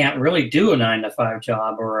I can't really do a 9-to-5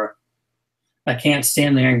 job, or I can't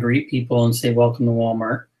stand there and greet people and say, welcome to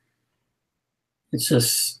Walmart. It's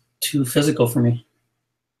just too physical for me.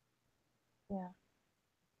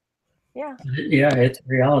 Yeah, it's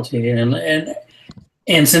reality.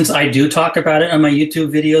 And since I do talk about it on my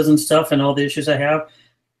YouTube videos and stuff, and all the issues I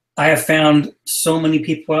have found so many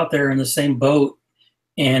people out there in the same boat,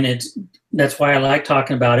 and that's why I like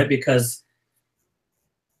talking about it, because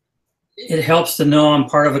it helps to know I'm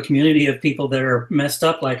part of a community of people that are messed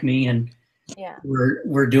up like me, and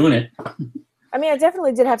we're doing it. I mean, I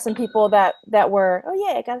definitely did have some people that were, oh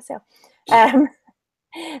yeah, I got a sale,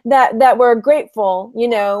 that were grateful,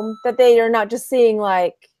 that they are not just seeing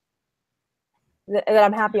like that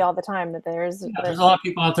I'm happy all the time. That there's a lot of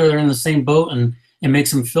people out there that are in the same boat, and it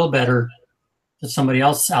makes them feel better that somebody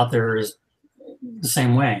else out there is the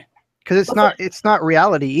same way. Because it's not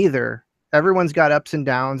reality either. Everyone's got ups and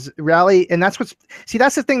downs. Reality, and that's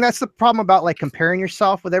the thing. That's the problem about like comparing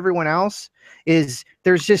yourself with everyone else, is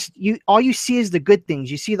there's just all you see is the good things.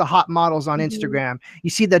 You see the hot models on Instagram. You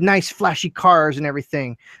see the nice flashy cars and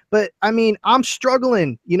everything. But I mean, I'm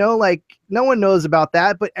struggling, like no one knows about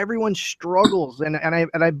that, but everyone struggles. And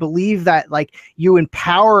I believe that like you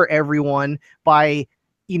empower everyone by,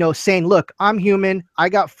 saying, look, I'm human. I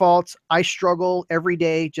got faults. I struggle every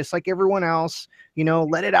day, just like everyone else,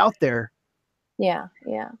 let it out there. Yeah.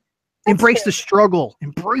 Embrace the struggle.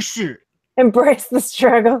 Embrace it. Embrace the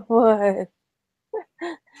struggle.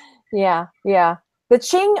 Yeah. The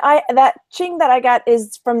ching that I got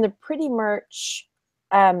is from the Pretty Merch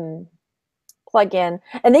plugin,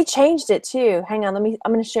 and they changed it too. Hang on, I'm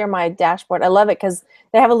going to share my dashboard. I love it because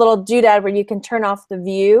they have a little doodad where you can turn off the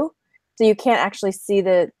view, so you can't actually see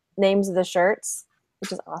the names of the shirts,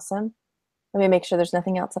 which is awesome. Let me make sure there's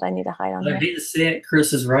nothing else that I need to hide on here. I hate to say it,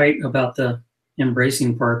 Chris is right about the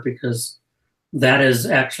embracing part, because that is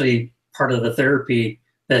actually part of the therapy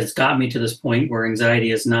that's got me to this point where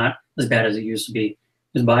anxiety is not as bad as it used to be,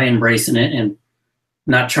 is by embracing it and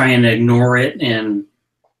not trying to ignore it and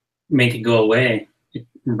make it go away.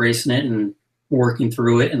 Embracing it and working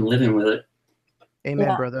through it and living with it.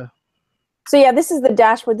 Amen, brother. So yeah, this is the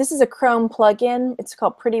dashboard. This is a Chrome plugin. It's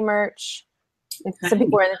called Pretty Merch. Some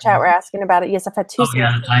people were in the chat were asking about it. Yes, I've had two. Oh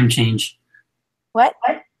yeah, the time change. What?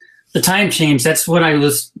 The time change. That's what I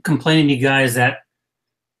was complaining to you guys, that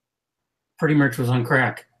Pretty Merch was on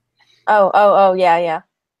crack. Oh, yeah.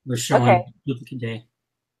 We're showing duplicate day.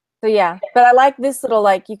 So yeah, but I like this little,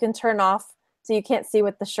 like, you can turn off so you can't see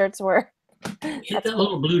what the shirts were. Hit that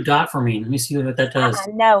little blue dot for me. Let me see what that does.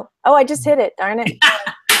 No. Oh, I just hit it. Darn it.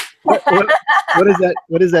 what does that?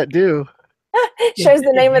 What does that do? Shows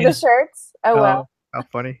the name of the shirts. Oh well. How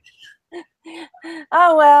funny.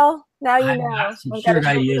 Oh well. Now you know. I've got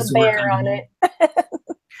a bear on it.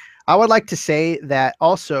 I would like to say that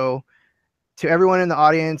also to everyone in the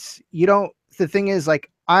audience. The thing is, like,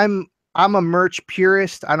 I'm a merch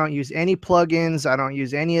purist. I don't use any plugins. I don't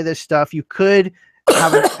use any of this stuff. You could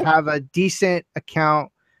have a decent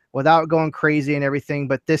account without going crazy and everything,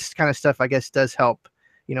 but this kind of stuff, I guess, does help,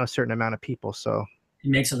 a certain amount of people. So it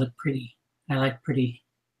makes it look pretty. I like pretty.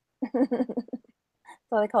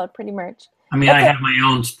 So they call it Pretty Merch. I mean, I have my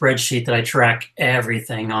own spreadsheet that I track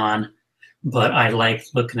everything on, but I like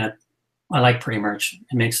Pretty Merch.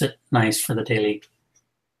 It makes it nice for the daily.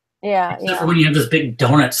 Yeah. Except for when you have this big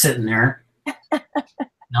donut sitting there. Now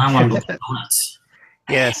I want to go for donuts.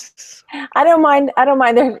 Yes. I don't mind. I don't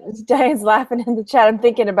mind. Diane's laughing in the chat. I'm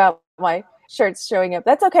thinking about my shirts showing up.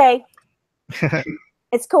 That's okay.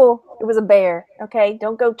 It's cool. It was a bear. Okay,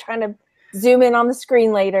 don't go trying to zoom in on the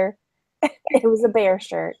screen later. It was a bear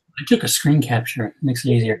shirt. I took a screen capture. It makes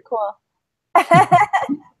it easier. Cool.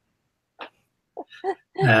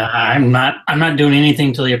 I'm not doing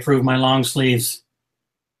anything till they approve my long sleeves.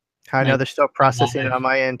 I know they're still processing it on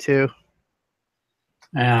my end too.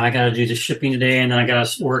 I got to do the shipping today, and then I got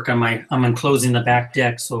to work on I'm enclosing the back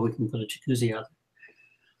deck so we can put a jacuzzi out.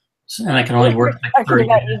 So, and I can only work like 30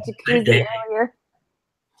 minutes a day.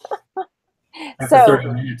 After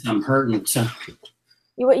 30 minutes, I'm hurting. So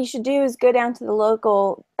what you should do is go down to the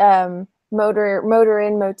local motor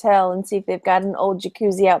inn motel and see if they've got an old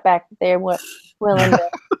jacuzzi out back that they're willing to.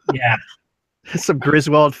 Yeah. Some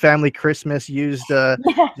Griswold family Christmas used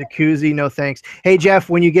jacuzzi. No thanks. Hey Jeff,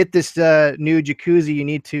 when you get this new jacuzzi, you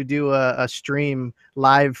need to do a stream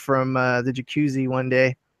live from the jacuzzi one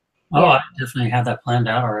day. Oh, yeah. I definitely have that planned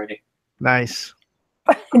out already. Nice.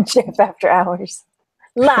 Jeff after hours,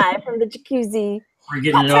 live from the jacuzzi. We're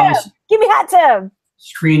getting it all. Give me hot tub.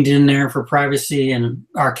 Screened in there for privacy, and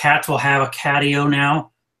our cats will have a catio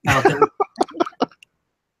now out there.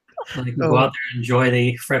 So they can go out there and enjoy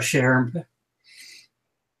the fresh air.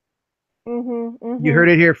 You heard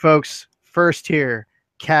it here, folks. First here,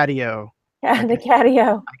 catio. Yeah, the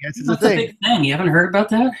catio. I guess it's a big thing. You haven't heard about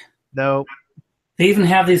that? No. They even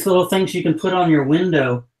have these little things you can put on your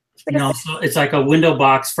window. You know, so it's like a window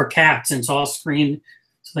box for cats, and it's all screened,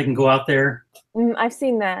 so they can go out there. I've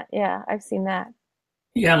seen that. Yeah, I've seen that.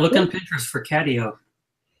 Yeah, look on Pinterest for catio.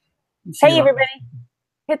 Hey, everybody!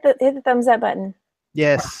 Hit the thumbs up button.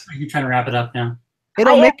 Yes. Are you trying to wrap it up now?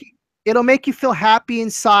 It'll make you feel happy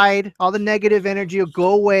inside. All the negative energy will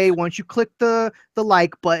go away once you click the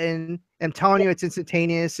like button. I'm telling you, it's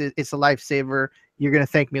instantaneous. It's a lifesaver. You're gonna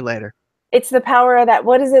thank me later. It's the power of that.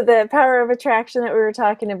 What is it? The power of attraction that we were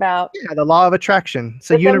talking about. Yeah, the law of attraction. It's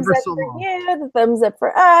a universal law. Yeah, the thumbs up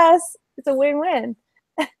for us. It's a win-win.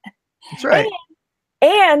 That's right.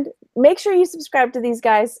 And make sure you subscribe to these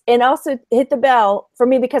guys, and also hit the bell for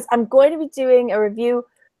me, because I'm going to be doing a review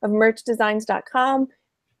of merchdesigns.com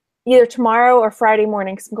either tomorrow or Friday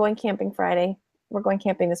morning, because I'm going camping Friday. We're going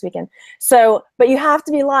camping this weekend. So, but you have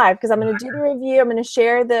to be live, because I'm going to do the review. I'm going to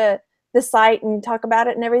share the site and talk about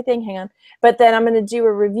it and everything. Hang on. But then I'm going to do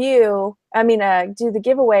a review. Do the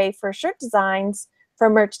giveaway for shirt designs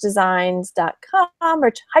from merchdesigns.com,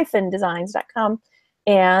 merch-designs.com.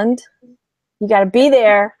 And you got to be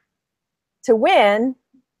there to win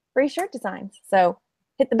free shirt designs. So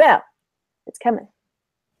hit the bell. It's coming.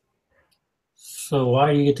 So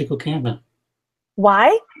why do you get to go camping?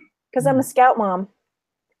 Why? Because I'm a scout mom.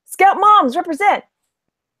 Scout moms represent.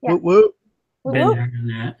 Yeah. Whoop, whoop. Been there and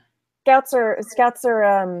that. Scouts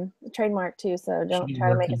are trademark too, so don't try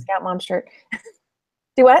to make a scout mom shirt.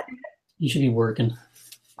 Do what? You should be working.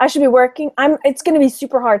 I should be working. It's going to be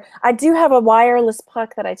super hard. I do have a wireless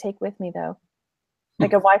puck that I take with me though,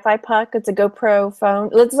 like a Wi-Fi puck. It's a GoPro phone.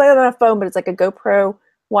 It's like not a phone, but it's like a GoPro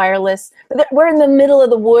wireless. But we're in the middle of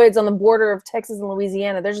the woods on the border of Texas and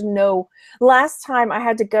Louisiana. There's no. Last time I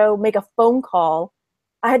had to go make a phone call,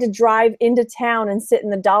 I had to drive into town and sit in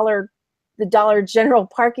the Dollar General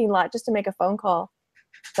parking lot just to make a phone call.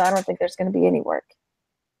 So I don't think there's going to be any work.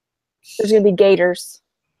 There's going to be gators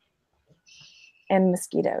and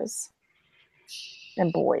mosquitoes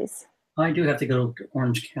and boys. I do have to go to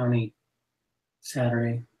Orange County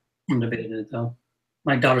Saturday. I'm debating it though.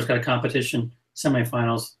 My daughter's got a competition,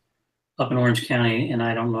 semifinals up in Orange County, and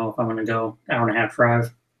I don't know if I'm going to go. Hour and a half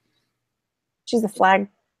drive. She's a flag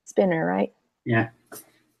spinner, right? Yeah.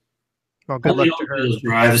 Well, good luck to her. Those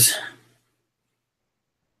drives.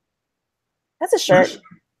 That's a shirt.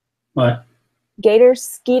 What? Gators,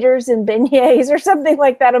 skeeters, and beignets or something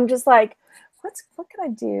like that. I'm just like, what can I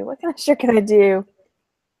do? What kind of shirt can I do?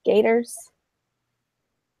 Gators,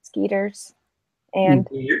 skeeters, and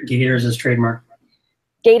Gators is trademark.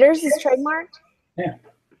 Gators is trademarked? Yeah.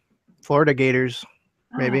 Florida Gators,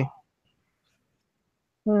 maybe.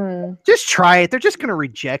 Just try it. They're just gonna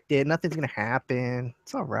reject it. Nothing's gonna happen.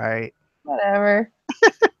 It's all right. Whatever.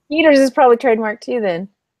 Skeeters is probably trademarked too then.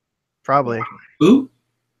 Probably. Who?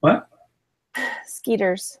 What?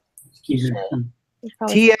 Skeeters. Skeeters.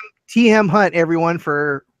 TM Hunt, everyone,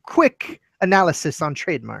 for quick analysis on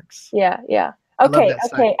trademarks. Yeah. Okay.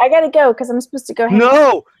 I gotta go because I'm supposed to go.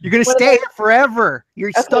 No, you're gonna stay here forever.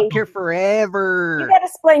 You're stuck here forever. You gotta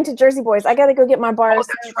explain to Jersey boys. I gotta go get my bars.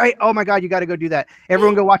 Oh, that's right. Oh my God, you gotta go do that.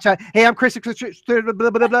 Everyone, go watch out. Hey, I'm Chris. Blah, blah,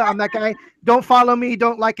 blah, blah. I'm that guy. Don't follow me.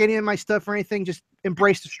 Don't like any of my stuff or anything. Just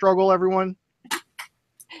embrace the struggle, everyone.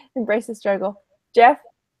 Embrace the struggle. Jeff?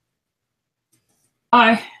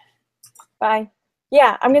 Bye. Bye.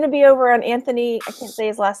 Yeah, I'm going to be over on Anthony. I can't say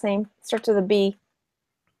his last name. Starts with a B.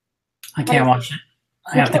 I can't watch it.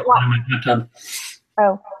 I have to go in my hot tub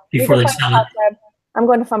Oh. before they sell it. I'm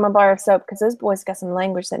going to find my bar of soap because those boys got some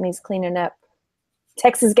language that needs cleaning up.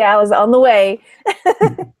 Texas gal is on the way.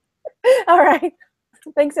 All right.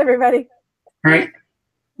 Thanks, everybody. All right.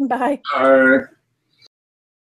 Bye. Bye.